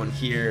everyone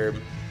here.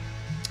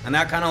 And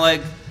that kind of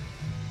like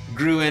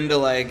grew into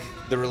like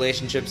the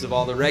relationships of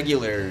all the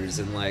regulars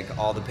and like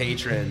all the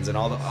patrons and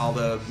all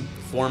the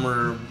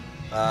former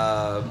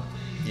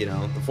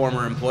the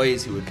former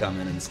employees who would come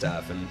in and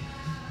stuff. And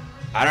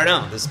I don't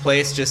know, this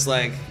place just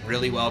like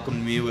really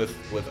welcomed me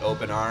with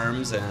open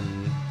arms,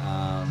 and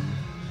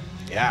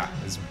it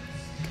was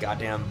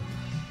goddamn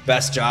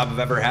best job I've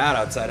ever had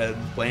outside of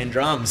playing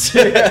drums.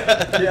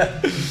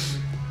 Yeah,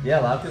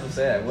 a lot of people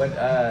say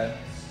that.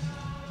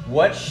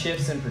 What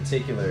shifts in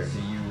particular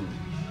do you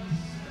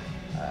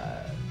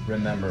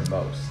remember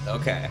most?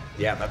 Okay,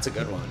 yeah, that's a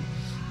good one.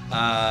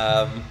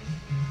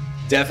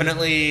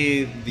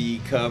 Definitely the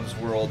Cubs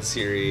World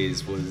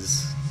Series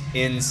was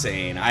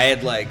insane. I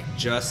had like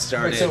just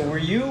started. Wait, so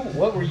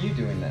what were you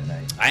doing that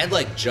night? I had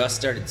like just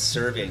started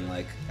serving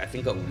like I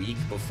think a week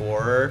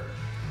before.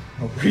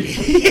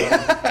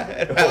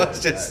 Yeah. I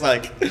was just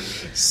like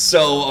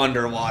so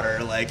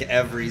underwater like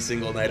every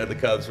single night of the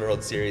Cubs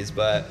World Series,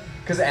 but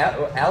because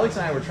Alex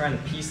and I were trying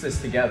to piece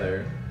this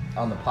together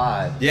on the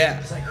pod. Yeah.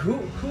 It's like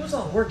who's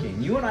all working?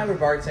 You and I were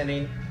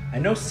bartending. I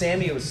know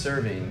Sammy was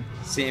serving.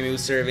 Sammy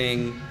was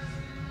serving.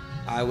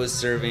 I was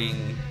serving.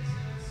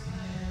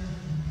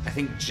 I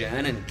think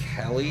Jen and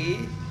Kelly.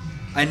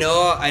 I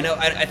know.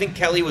 I think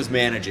Kelly was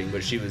managing,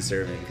 but she was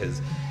serving because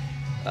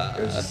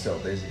it was just so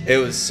busy. It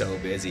was so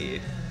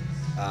busy.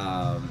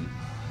 That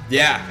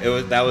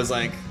was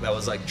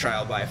like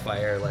trial by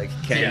fire. Like,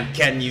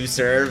 can you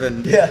serve?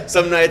 And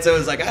some nights it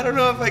was like, I don't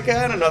know if I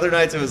can. And other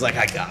nights it was like,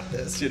 I got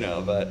this,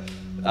 But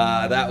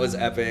that was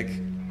epic.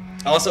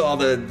 Also, all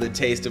the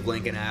Taste of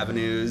Lincoln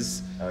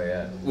Avenues. Oh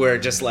yeah. Where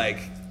just like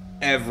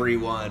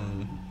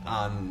everyone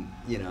on,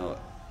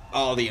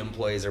 all the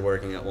employees are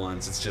working at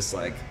once. It's just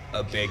like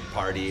a big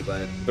party,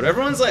 but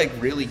everyone's like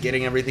really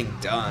getting everything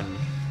done,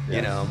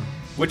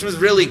 which was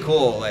really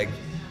cool. Like,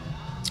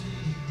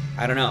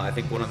 I don't know. I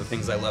think one of the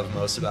things I love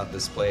most about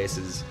this place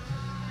is,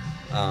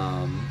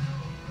 when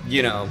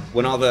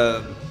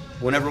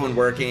everyone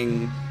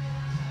working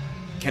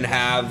can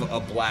have a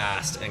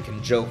blast and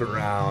can joke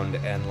around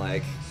and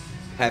like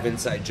have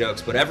inside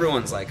jokes, but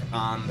everyone's like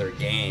on their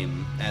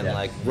game and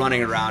like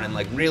running around and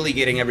like really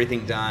getting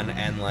everything done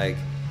and like,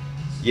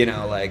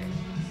 like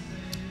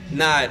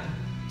not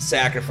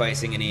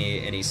sacrificing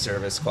any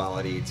service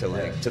quality to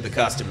like to the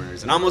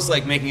customers, and almost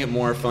like making it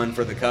more fun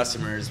for the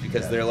customers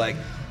because they're like,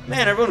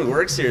 man, everyone who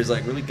works here is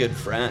like really good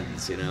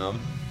friends,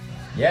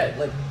 Yeah,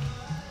 like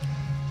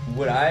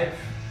what I've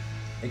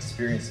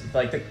experienced,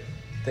 like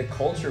the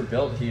culture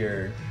built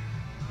here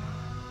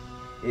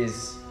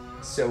is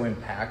so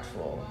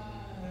impactful,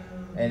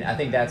 and I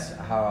think that's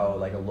how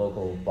like a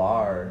local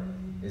bar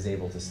is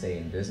able to stay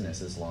in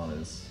business as long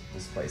as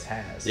this place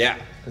has. Yeah.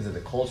 Because of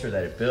the culture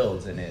that it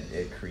builds and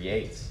it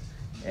creates,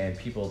 and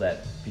people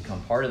that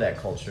become part of that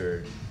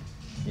culture,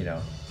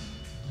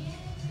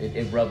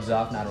 it rubs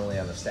off not only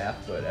on the staff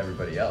but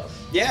everybody else.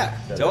 Yeah,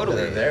 totally.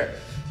 That are there.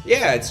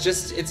 Yeah,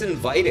 it's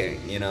inviting,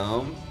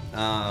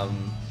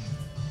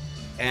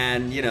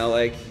 and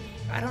like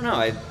I don't know,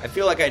 I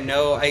feel like I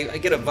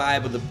get a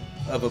vibe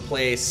of a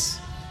place,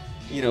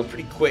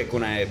 pretty quick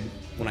when I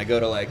go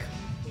to like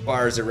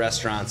bars or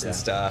restaurants and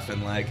stuff,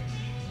 and like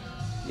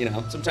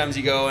sometimes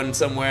you go in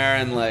somewhere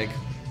and like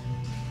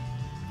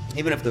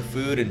even if the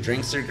food and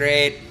drinks are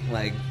great,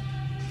 like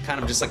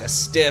kind of just like a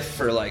stiff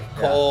or like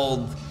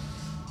cold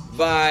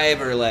vibe,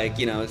 or like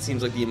it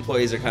seems like the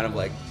employees are kind of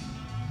like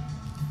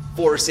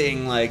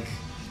forcing like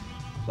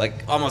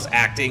almost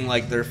acting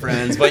like they're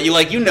friends, but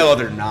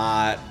they're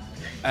not.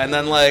 And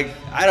then like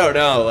I don't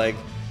know, like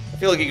I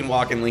feel like you can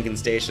walk in Lincoln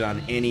Station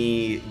on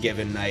any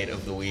given night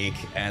of the week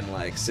and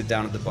like sit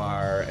down at the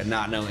bar and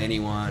not know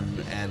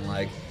anyone, and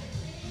like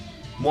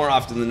more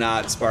often than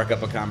not spark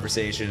up a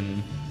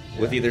conversation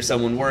with either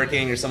someone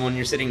working or someone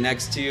you're sitting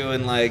next to,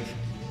 and like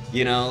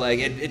like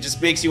it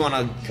just makes you want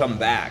to come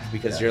back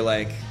because you're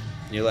like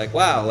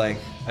wow, like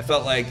I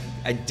felt like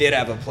I did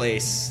have a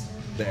place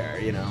there,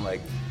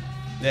 like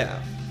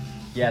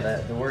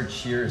the word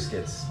cheers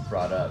gets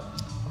brought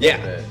up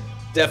Yeah,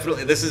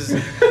 definitely. This is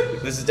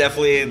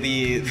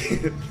definitely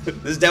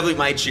this is definitely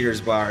my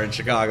Cheers bar in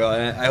Chicago,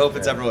 and I hope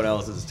it's everyone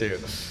else's too.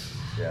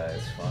 Yeah,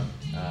 it's fun.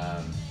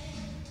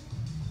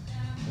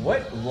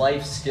 What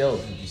life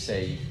skills would you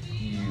say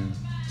you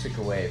took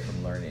away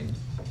from learning,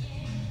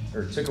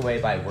 or took away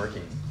by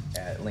working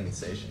at Lincoln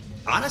Station?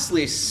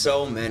 Honestly,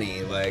 so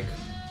many. Like,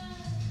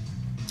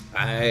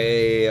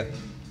 it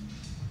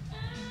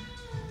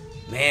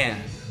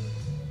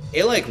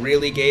like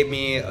really gave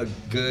me a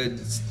good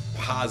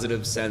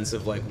positive sense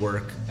of like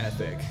work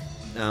ethic.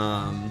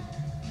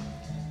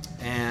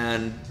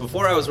 And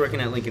before I was working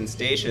at Lincoln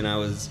Station, I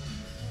was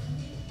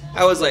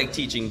like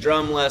teaching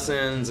drum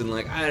lessons, and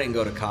like I didn't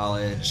go to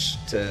college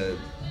to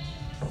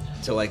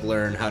like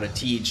learn how to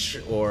teach,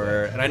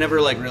 and I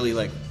never like really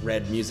like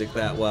read music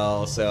that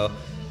well. So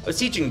I was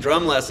teaching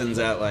drum lessons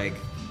at like,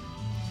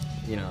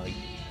 like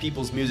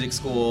People's Music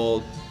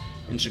School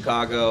in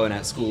Chicago and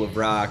at School of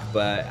Rock,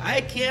 but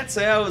I can't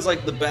say I was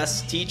like the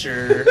best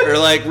teacher or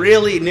like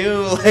really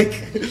knew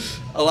like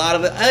a lot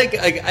of it.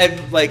 I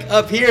like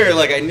up here,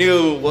 like I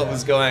knew what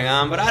was going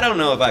on, but I don't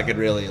know if I could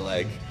really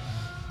like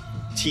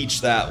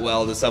teach that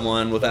well to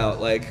someone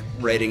without like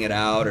writing it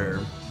out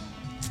or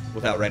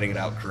without writing it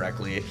out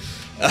correctly.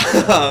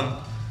 And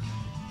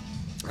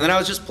then I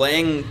was just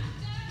playing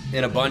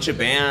in a bunch of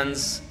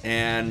bands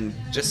and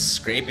just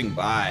scraping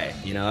by.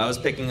 I was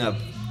picking up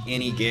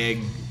any gig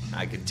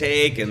I could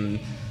take,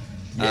 and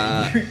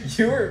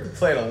you were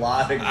playing a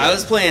lot of gigs. I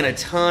was playing a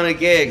ton of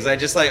gigs. I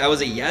was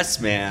a yes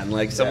man.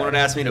 Like someone would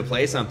ask me to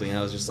play something, and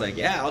I was just like,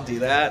 yeah, I'll do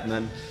that. And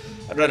then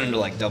I'd run into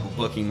like double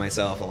booking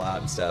myself a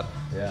lot and stuff.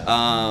 Yeah.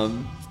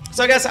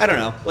 So I guess, I don't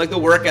know, like the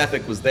work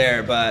ethic was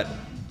there, but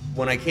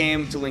when I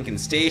came to Lincoln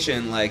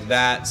Station, like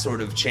that sort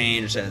of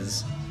changed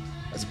as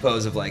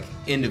opposed of like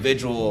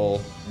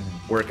individual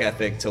work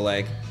ethic to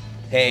like,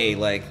 hey,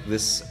 like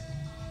this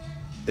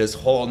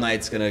whole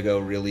night's gonna go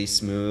really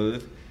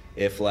smooth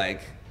if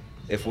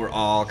we're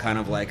all kind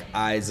of like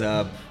eyes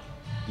up,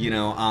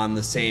 on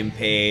the same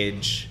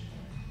page,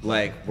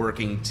 like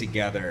working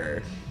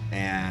together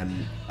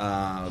and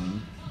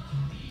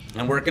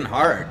working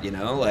hard,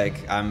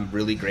 like I'm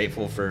really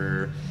grateful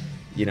for,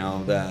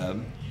 for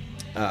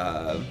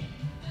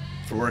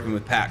working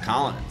with Pat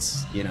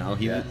Collins.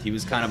 He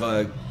was kind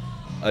of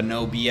a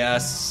no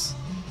BS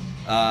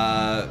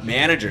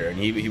manager, and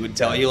he would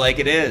tell you like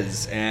it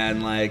is,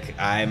 and like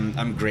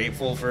I'm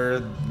grateful for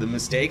the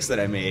mistakes that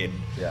I made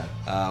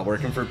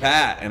working for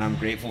Pat, and I'm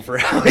grateful for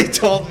how he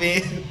told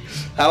me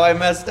how I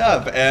messed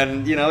up,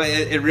 and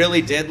it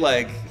really did,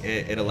 like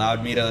it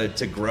allowed me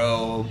to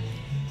grow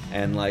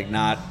and like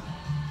not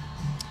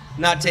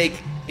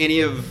take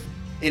any of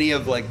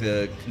like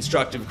the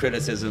constructive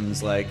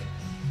criticisms like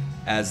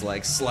as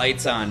like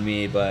slights on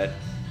me, but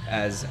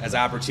as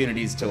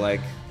opportunities to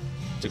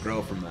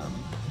grow from them.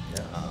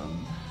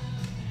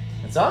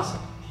 That's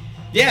awesome.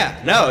 Yeah,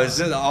 no, it's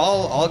just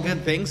all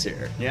good things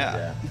here.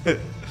 Yeah.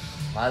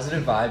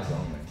 Positive vibes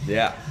only.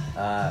 Yeah.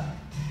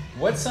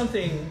 What's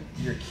something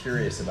you're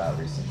curious about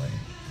recently?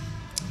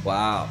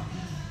 Wow.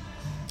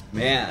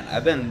 Man,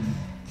 I've been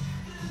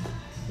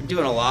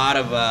doing a lot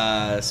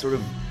of sort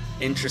of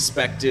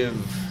introspective.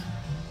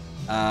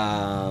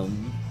 I've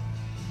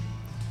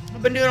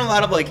been doing a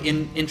lot of like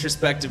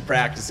introspective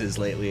practices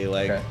lately.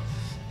 Like,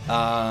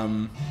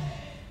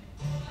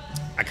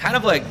 I kind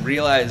of like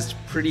realized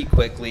pretty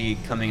quickly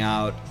coming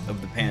out of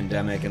the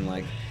pandemic and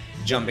like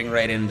jumping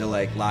right into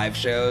like live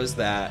shows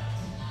that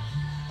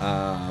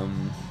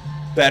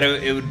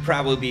it would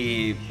probably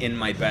be in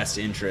my best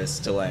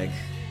interest to like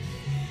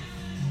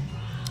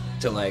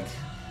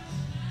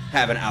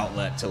have an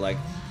outlet to like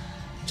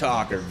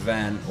talk or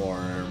vent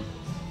or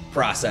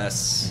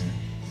process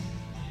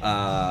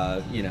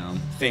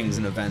things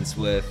and events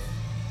with,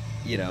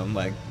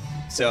 like.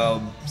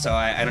 So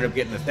I ended up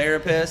getting a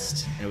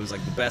therapist. It was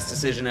like the best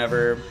decision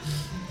ever.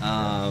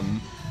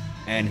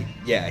 And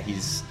yeah,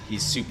 he's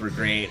super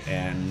great,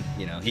 and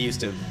he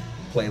used to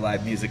play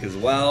live music as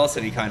well, so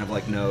he kind of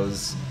like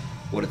knows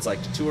what it's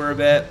like to tour a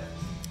bit.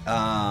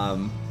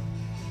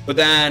 But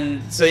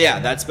then, so yeah,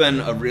 that's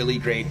been a really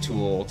great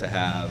tool to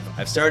have.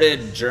 I've started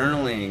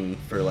journaling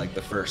for like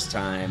the first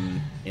time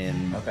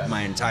in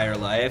my entire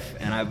life,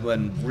 and I've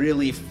been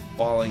really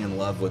falling in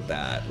love with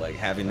that, like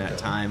having that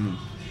time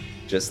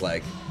just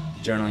like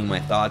journaling my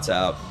thoughts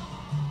out.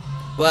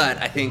 But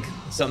I think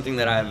something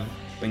that I've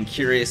been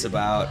curious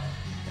about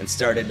and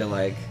started to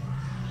like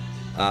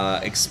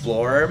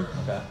explore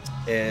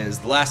is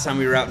the last time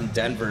we were out in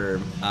Denver,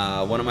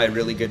 one of my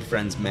really good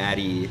friends,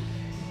 Maddie,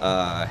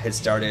 had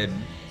started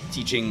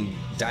teaching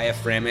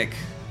diaphragmic,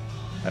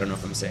 I don't know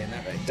if I'm saying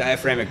that right,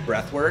 diaphragmic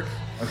breath work.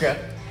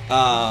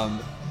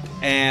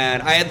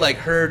 And I had like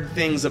heard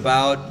things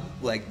about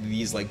like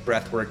these like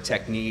breathwork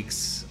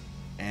techniques,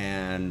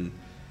 and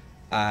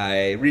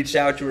I reached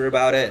out to her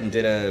about it and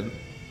did a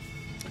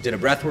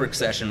breathwork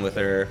session with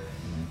her,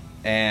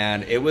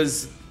 and it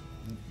was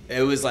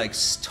like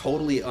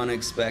totally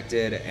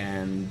unexpected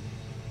and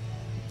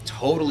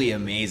totally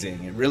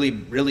amazing. It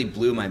really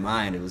blew my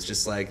mind. It was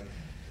just like,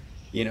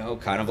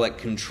 kind of like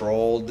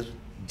controlled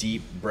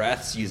deep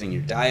breaths using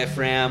your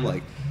diaphragm,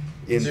 like.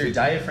 So your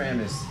diaphragm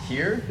is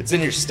here? It's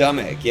in your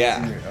stomach,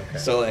 yeah. Okay.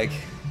 So like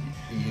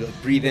you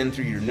like breathe in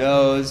through your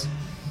nose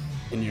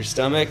into your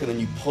stomach, and then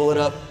you pull it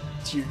up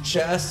to your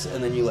chest,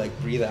 and then you like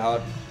breathe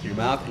out through your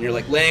mouth, and you're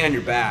like laying on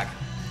your back,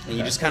 and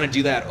you just kind of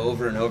do that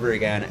over and over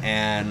again,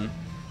 and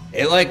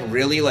it like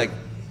really like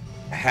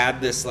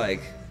had this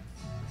like,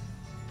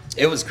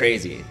 it was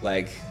crazy.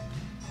 Like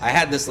I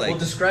had this like. Well,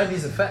 describe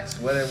these effects.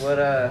 What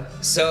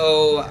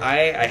So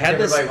I had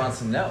this. Everybody wants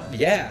to know.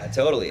 Yeah,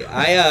 totally.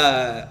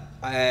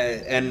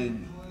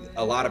 And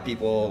a lot of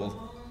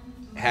people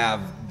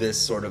have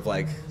this sort of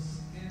like,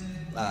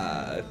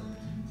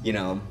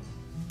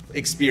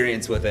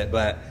 experience with it,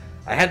 but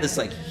I had this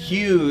like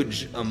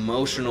huge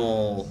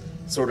emotional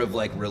sort of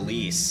like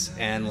release,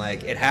 and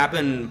like it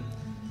happened.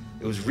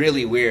 It was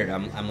really weird.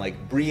 I'm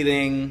like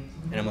breathing,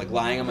 and I'm like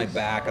lying on my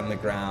back on the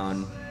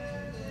ground,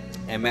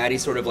 and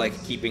Maddie's sort of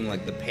like keeping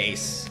like the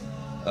pace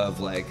of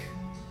like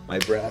my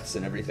breaths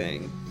and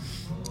everything,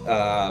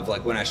 of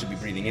like when I should be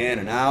breathing in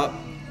and out.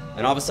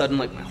 And all of a sudden,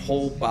 like my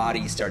whole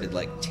body started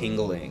like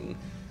tingling,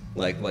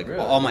 like really?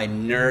 all my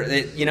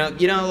nerves. You know,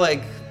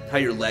 like how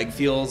your leg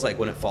feels like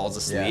when it falls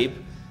asleep.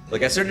 Yeah.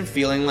 Like I started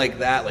feeling like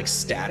that, like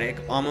static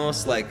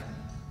almost, like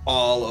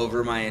all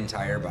over my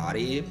entire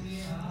body.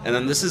 And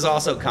then this is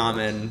also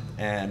common,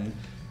 and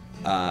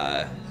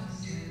I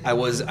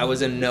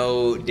was in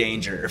no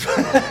danger.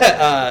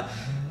 But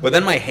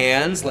then my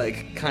hands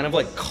like kind of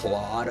like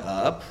clawed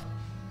up.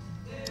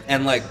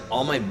 And like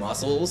all my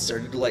muscles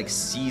started to like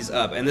seize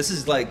up, and this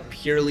is like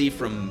purely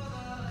from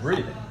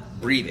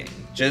breathing,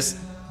 just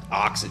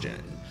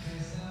oxygen.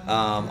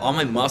 All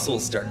my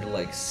muscles started to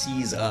like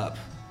seize up,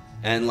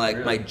 and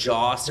like my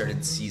jaw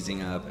started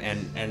seizing up,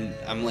 and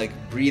I'm like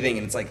breathing,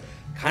 and it's like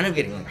kind of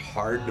getting like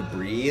hard to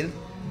breathe,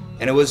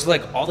 and it was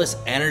like all this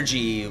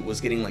energy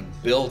was getting like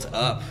built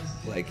up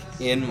like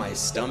in my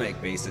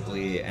stomach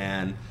basically,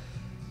 and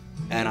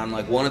on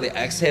like one of the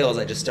exhales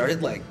I just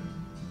started like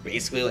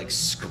basically like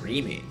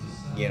screaming,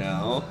 you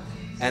know?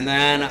 And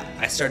then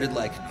I started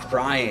like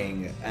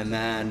crying, and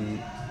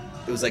then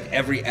it was like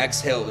every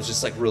exhale was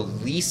just like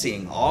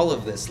releasing all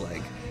of this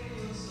like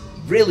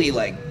really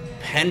like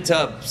pent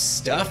up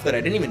stuff that I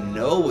didn't even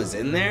know was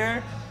in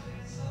there.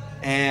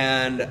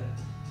 And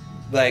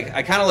like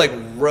I kind of like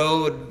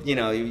rode, you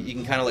know, you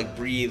can kind of like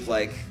breathe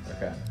like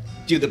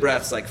do the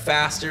breaths like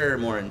faster or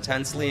more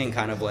intensely, and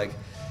kind of like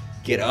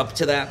get up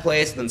to that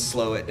place, then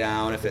slow it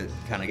down if it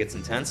kind of gets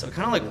intense. So I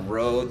kind of like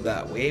rode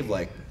that wave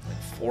like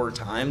 4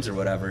 times or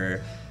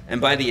whatever.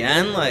 And by the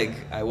end, like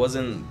I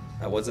wasn't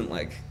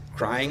like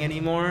crying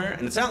anymore.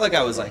 And it's not like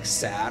I was like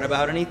sad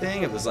about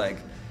anything. It was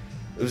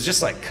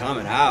just like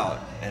coming out,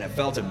 and it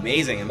felt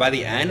amazing. And by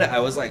the end, I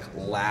was like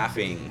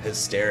laughing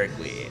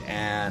hysterically.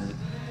 And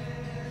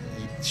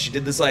she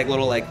did this like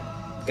little like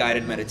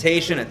guided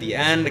meditation at the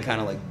end to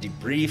kind of like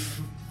debrief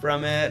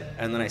from it.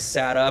 And then I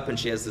sat up, and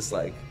she has this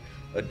like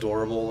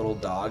adorable little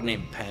dog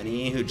named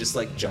Penny who just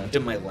like jumped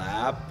in my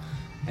lap,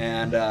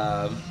 and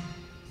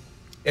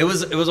it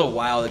was a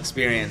wild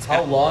experience.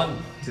 How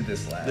long did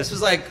this last? This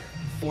was like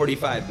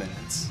 45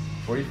 minutes.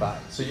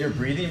 45. So you're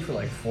breathing for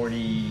like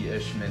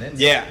 40-ish minutes?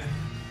 Yeah.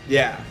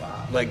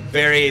 Wow. Like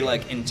very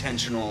like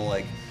intentional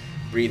like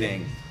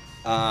breathing,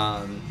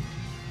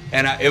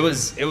 it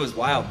was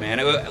wild, man.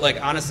 It was,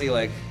 like honestly,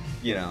 like,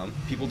 you know,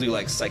 people do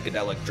like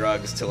psychedelic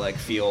drugs to like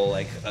feel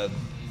like a,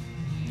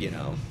 you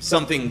know,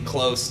 something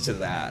close to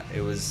that.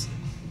 It was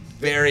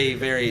very,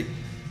 very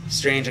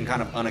strange and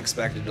kind of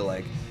unexpected to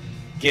like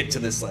get to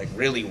this like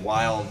really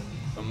wild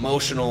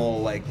emotional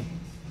like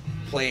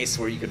place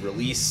where you could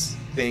release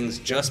things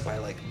just by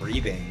like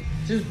breathing.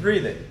 Just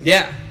breathing.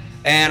 Yeah.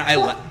 And I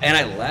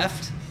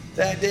left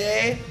that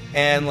day,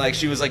 and like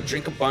she was like,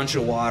 drink a bunch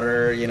of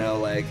water, you know,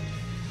 like,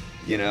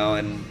 you know,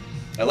 and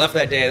I left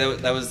that day.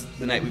 That was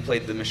the night we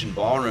played the Mission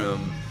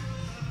Ballroom,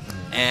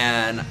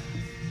 and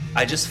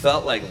I just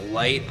felt like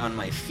light on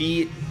my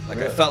feet. Like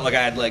really? I felt like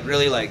I had like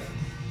really like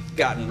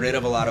gotten rid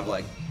of a lot of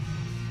like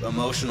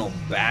emotional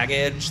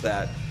baggage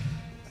that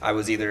I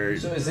was either.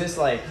 So is this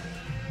like,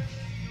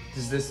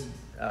 does this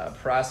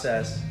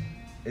process,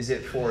 is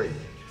it for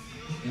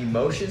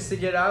emotions to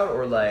get out,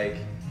 or like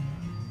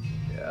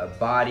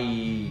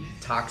body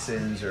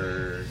toxins,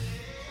 or?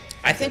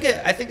 I think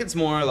it's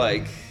more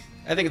like,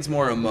 I think it's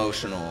more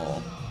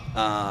emotional.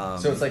 So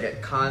it's like a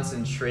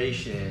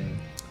concentration.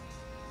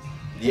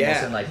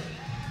 Yeah. Like,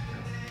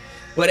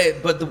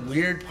 but the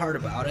weird part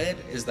about it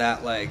is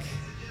that like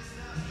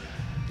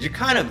you're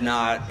kind of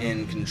not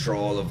in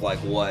control of like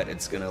what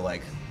it's gonna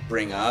like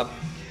bring up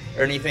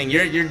or anything.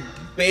 You're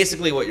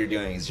basically, what you're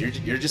doing is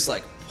you're just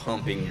like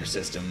pumping your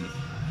system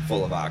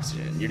full of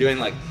oxygen. You're doing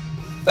like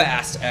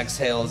fast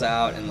exhales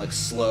out and like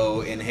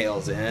slow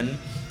inhales in.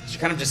 So you're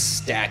kind of just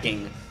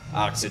stacking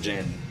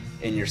oxygen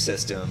in your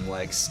system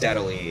like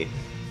steadily,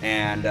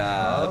 and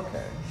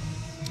okay.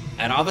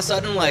 And all of a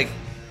sudden like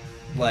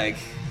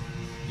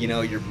you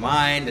know, your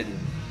mind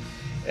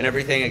and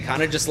everything, it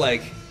kind of just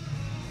like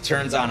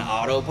turns on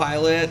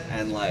autopilot,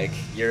 and like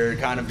you're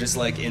kind of just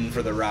like in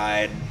for the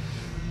ride,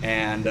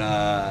 And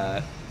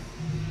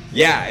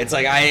yeah, it's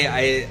like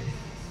I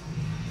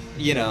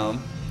you know,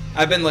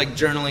 I've been like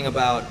journaling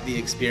about the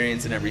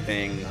experience and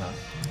everything.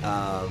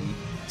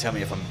 Tell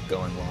me if I'm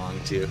going long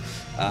too.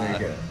 Very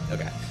good.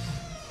 Okay.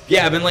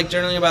 Yeah, I've been like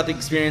journaling about the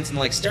experience and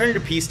like starting to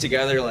piece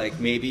together like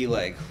maybe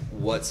like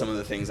what some of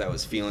the things I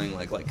was feeling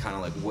like kind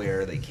of like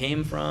where they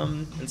came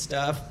from and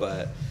stuff.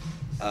 But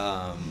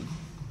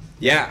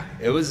yeah,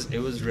 it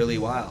was really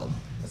wild.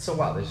 That's so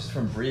wild. It's just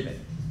from breathing.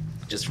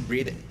 Just from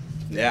breathing.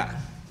 Yeah.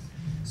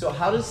 So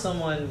how does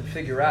someone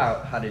figure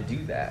out how to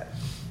do that,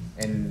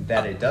 and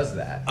that it does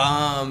that?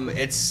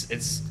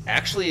 It's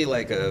actually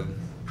like a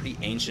pretty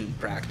ancient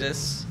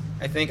practice.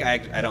 I think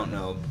I don't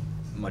know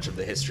much of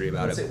the history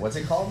about it. What's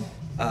it called?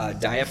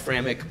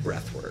 Diaphragmic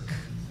breath work.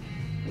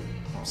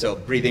 So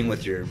breathing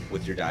with your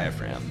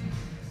diaphragm.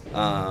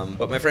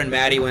 But my friend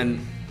Maddie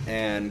went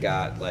and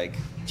got like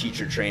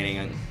teacher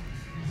training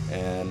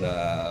and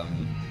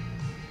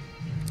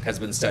has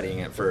been studying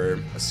it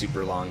for a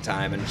super long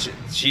time. And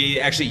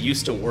she actually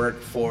used to work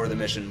for the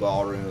Mission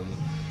Ballroom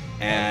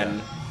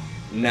and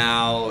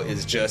now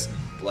is just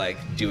like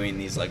doing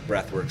these like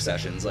breathwork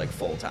sessions like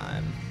full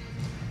time.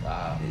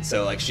 Wow.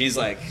 So like she's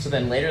like. So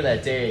then later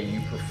that day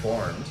you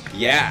performed.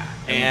 Yeah,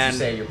 and would you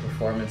say your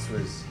performance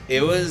was.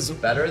 It was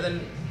better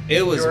than.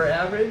 It was your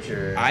average,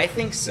 or. I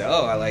think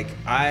so.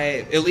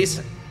 I at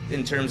least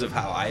in terms of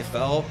how I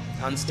felt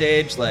on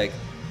stage, like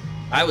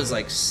I was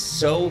like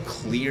so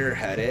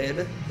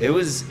clear-headed. It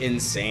was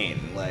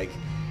insane. Like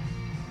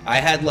I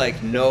had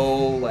like no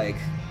like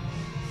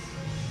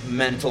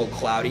mental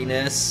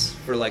cloudiness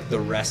for like the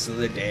rest of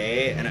the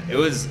day, and it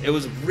was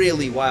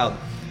really wild.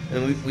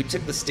 And we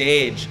took the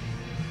stage,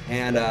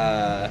 and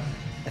I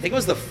think it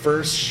was the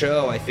first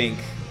show I think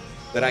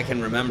that I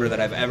can remember that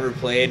I've ever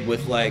played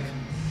with like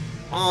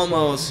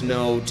almost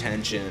no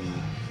tension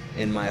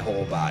in my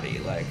whole body.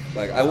 Like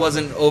I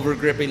wasn't over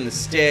gripping the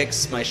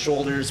sticks. My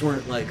shoulders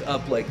weren't like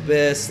up like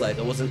this. Like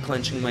I wasn't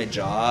clenching my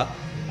jaw.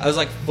 I was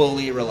like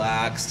fully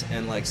relaxed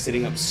and like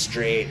sitting up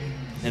straight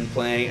and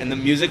playing, and the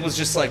music was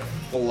just like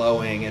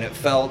flowing, and it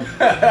felt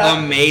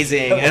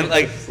amazing. And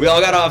like we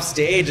all got off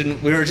stage, and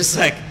we were just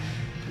like,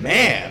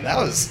 man, that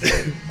was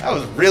that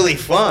was really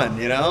fun,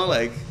 you know?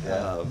 Like,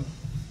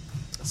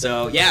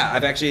 so yeah,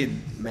 I've actually,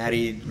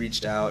 Maddie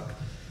reached out,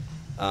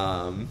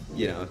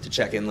 you know, to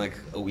check in like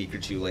a week or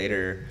two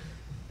later,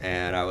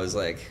 and I was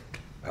like,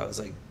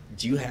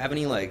 do you have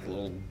any like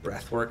little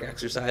breathwork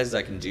exercises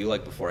I can do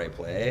like before I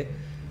play?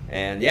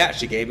 And yeah,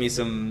 she gave me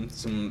some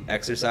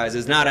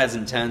exercises, not as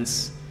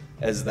intense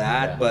as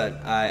that,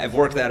 but I've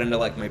worked that into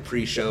like my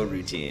pre-show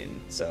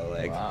routine. So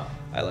like,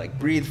 I like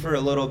breathe for a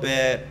little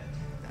bit.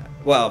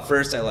 Well,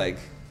 first I like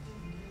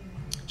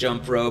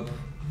jump rope,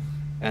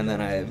 and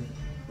then I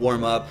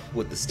warm up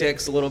with the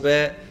sticks a little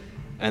bit,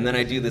 and then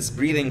I do this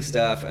breathing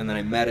stuff, and then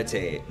I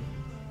meditate,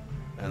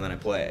 and then I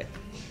play.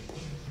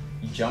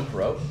 You jump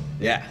rope?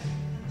 Yeah,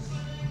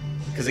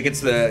 because it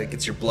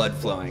gets your blood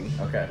flowing.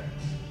 Okay.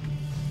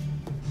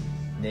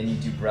 And then you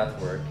do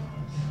breath work,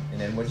 and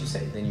then what'd you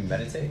say? Then you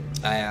meditate?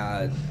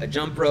 I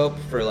jump rope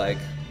for like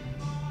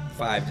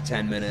 5 to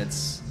 10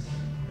 minutes,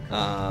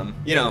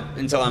 you know,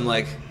 until I'm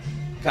like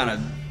kind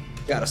of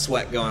got a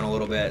sweat going a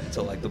little bit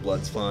until like the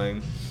blood's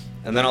flowing,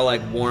 and then I'll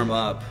like warm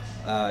up,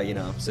 you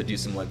know, so do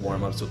some like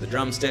warm-ups with the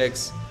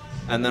drumsticks,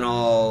 and then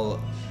I'll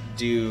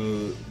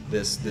do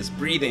this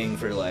breathing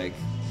for like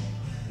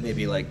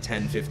maybe like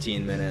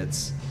 10-15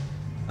 minutes,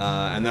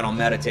 and then I'll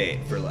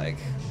meditate for like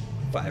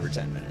 5 or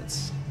 10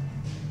 minutes.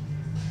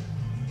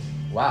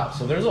 Wow,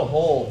 so there's a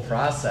whole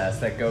process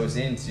that goes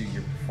into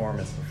your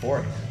performance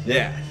beforehand.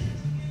 Yeah.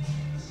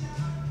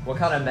 What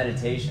kind of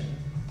meditation?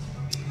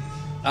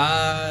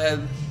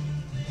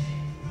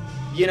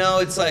 You know,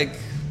 it's like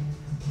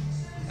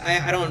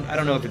I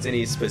don't know if it's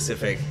any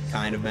specific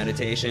kind of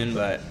meditation,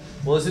 but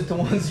well, is it the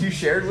ones you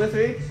shared with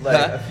me like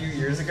a few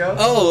years ago?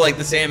 Oh, like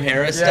the Sam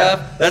Harris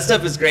stuff? That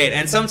stuff is great.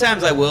 And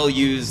sometimes I will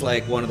use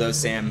like one of those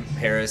Sam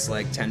Harris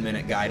like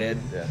 10-minute guided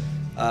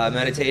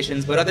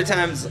meditations, but other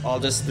times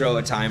I'll just throw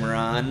a timer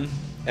on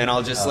and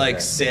I'll just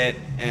like sit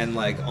and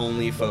like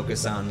only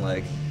focus on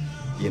like,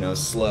 you know,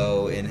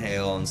 slow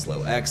inhale and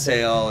slow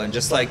exhale, and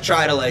just like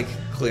try to like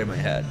clear my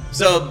head.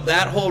 So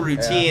that whole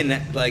routine,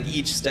 like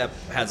each step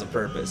has a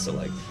purpose. So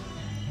like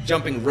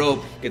jumping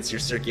rope gets your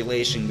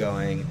circulation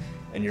going,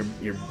 and your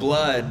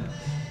blood,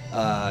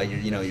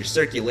 your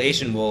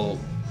circulation will,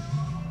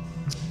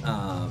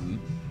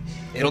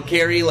 it'll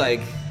carry like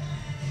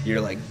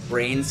your like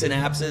brain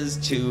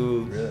synapses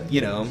to,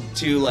 you know,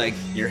 to like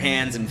your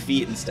hands and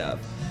feet and stuff.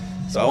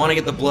 So I want to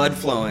get the blood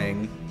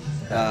flowing,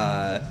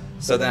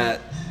 so that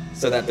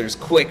there's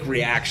quick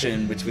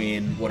reaction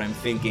between what I'm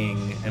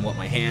thinking and what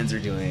my hands are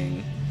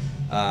doing.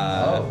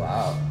 Oh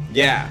wow!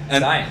 Yeah,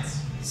 and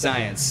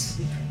Science.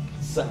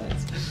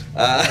 And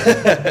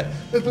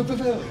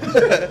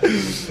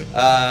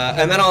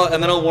then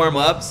I'll warm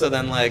up. So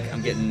then like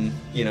I'm getting,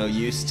 you know,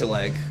 used to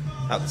like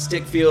how the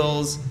stick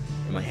feels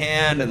in my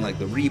hand and like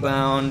the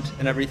rebound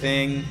and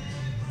everything.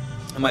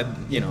 And my,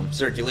 you know,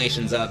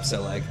 circulation's up,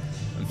 so like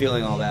I'm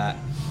feeling all that.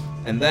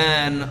 And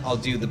then I'll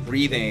do the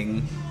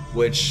breathing,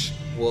 which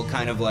will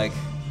kind of like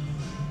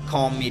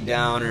calm me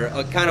down or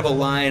kind of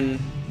align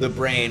the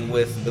brain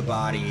with the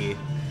body.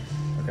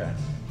 Okay.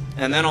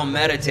 And then I'll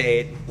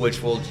meditate,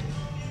 which will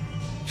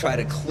try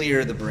to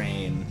clear the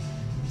brain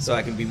so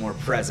I can be more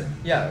present.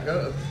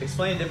 Yeah,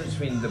 explain the difference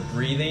between the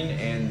breathing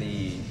and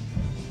the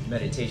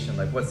meditation.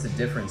 Like, what's the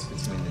difference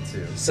between the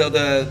two? So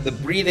the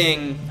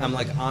breathing, I'm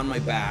like on my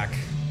back,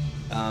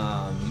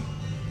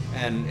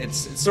 and it's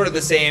sort of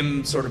the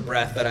same sort of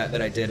breath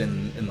that I did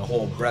in the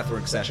whole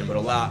breathwork session, but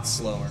a lot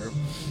slower.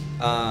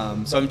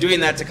 So I'm doing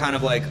that to kind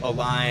of like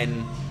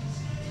align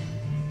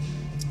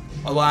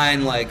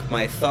like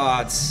my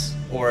thoughts,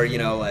 or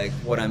like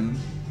what I'm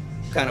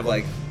kind of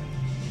like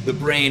the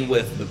brain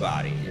with the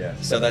body. Yeah.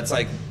 So that's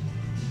like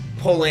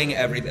pulling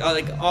everything.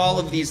 Like all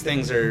of these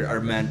things are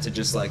meant to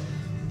just like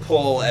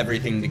pull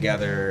everything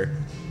together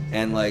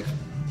and like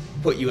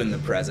put you in the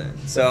present.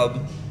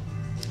 So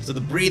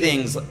the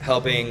breathing's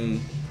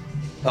helping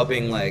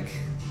like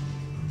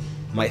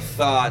my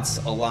thoughts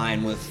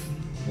align with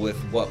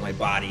what my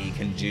body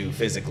can do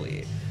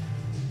physically,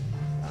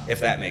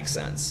 if that makes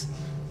sense.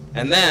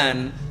 And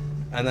then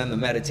the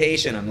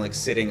meditation, I'm like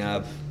sitting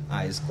up,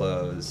 eyes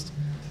closed,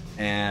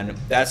 and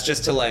that's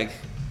just to like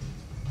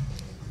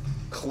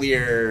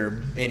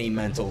clear any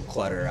mental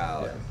clutter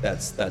out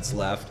that's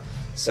left.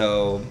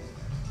 So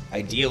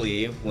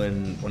ideally,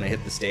 when I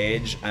hit the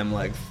stage, I'm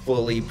like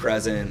fully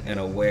present and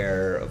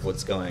aware of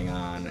what's going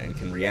on and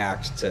can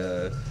react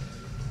to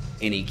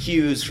any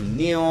cues from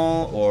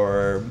Neil,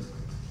 or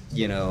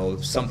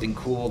something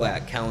cool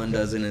that Kellen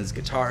does in his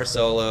guitar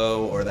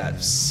solo, or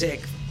that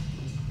sick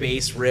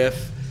bass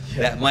riff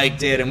that Mike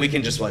did, and we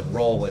can just like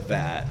roll with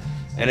that.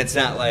 And it's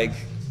not like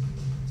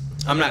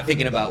I'm not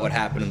thinking about what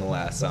happened in the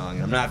last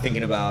song. I'm not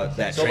thinking about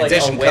that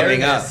transition like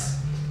coming up.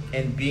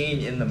 And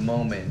being in the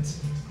moment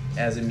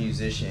as a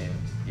musician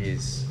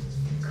is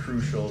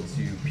crucial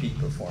to peak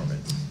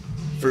performance.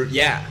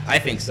 I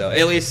think so.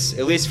 At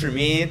least for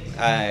me,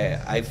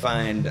 I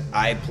find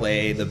I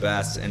play the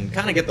best and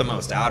kind of get the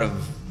most out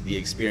of the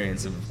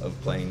experience of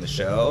playing the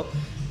show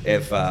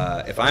if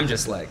I'm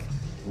just like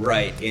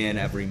right in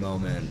every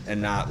moment and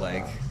not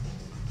like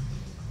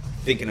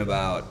thinking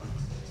about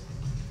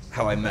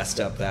how I messed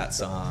up that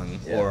song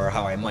or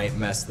how I might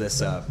mess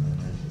this up.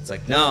 It's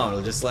like, no,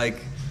 it'll just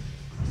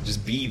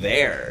be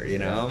there,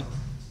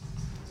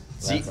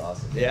 That's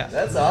awesome. Yeah.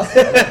 That's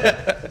awesome.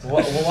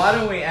 well, why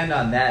don't we end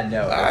on that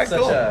note? All right, it's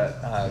such cool.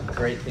 a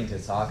great thing to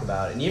talk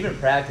about, and even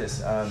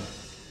practice.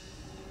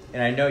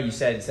 And I know you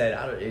said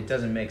it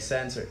doesn't make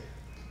sense, or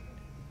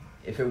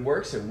if it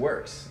works, it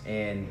works.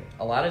 And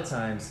a lot of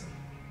times,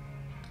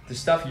 the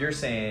stuff you're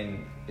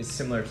saying is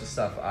similar to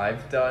stuff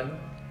I've done,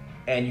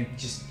 and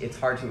it's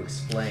hard to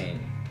explain.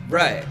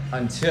 Right.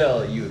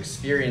 Until you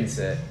experience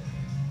it.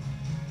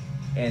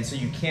 And so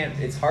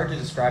it's hard to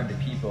describe to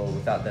people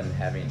without them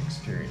having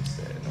experienced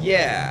it.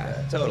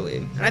 Yeah, totally.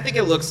 And I think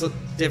it looks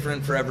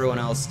different for everyone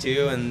else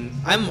too, and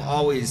I'm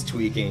always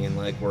tweaking and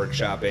like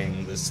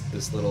workshopping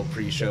this little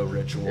pre-show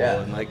ritual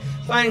and like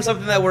finding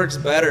something that works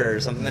better,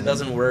 something that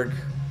doesn't work,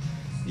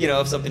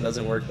 if something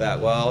doesn't work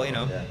that well,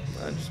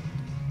 just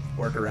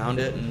work around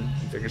it and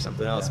figure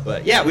something else.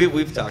 But yeah,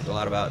 we've talked a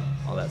lot about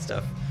all that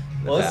stuff.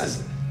 Well,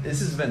 this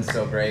has been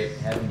so great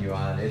having you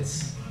on.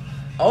 It's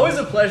always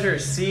a pleasure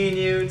seeing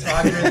you,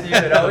 talking with you.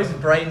 It always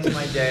brightens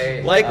my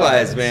day.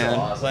 Likewise, man. So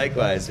awesome.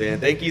 Likewise, man.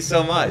 Thank you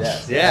so much.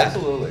 Yeah,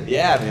 absolutely.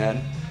 Yeah,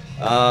 man.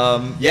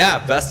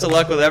 Best of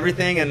luck with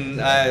everything, and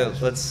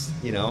let's,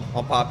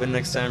 I'll pop in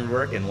next time to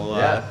work, and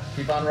we'll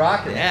keep on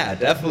rocking. Yeah,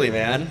 definitely,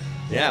 man.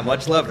 Yeah,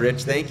 much love,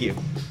 Rich. Thank you.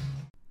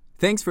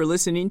 Thanks for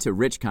listening to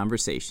Rich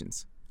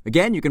Conversations.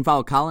 Again, you can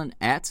follow Colin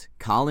at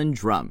Colin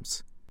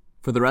Drums.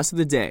 For the rest of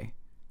the day,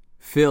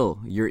 fill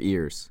your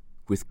ears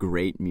with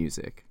great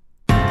music.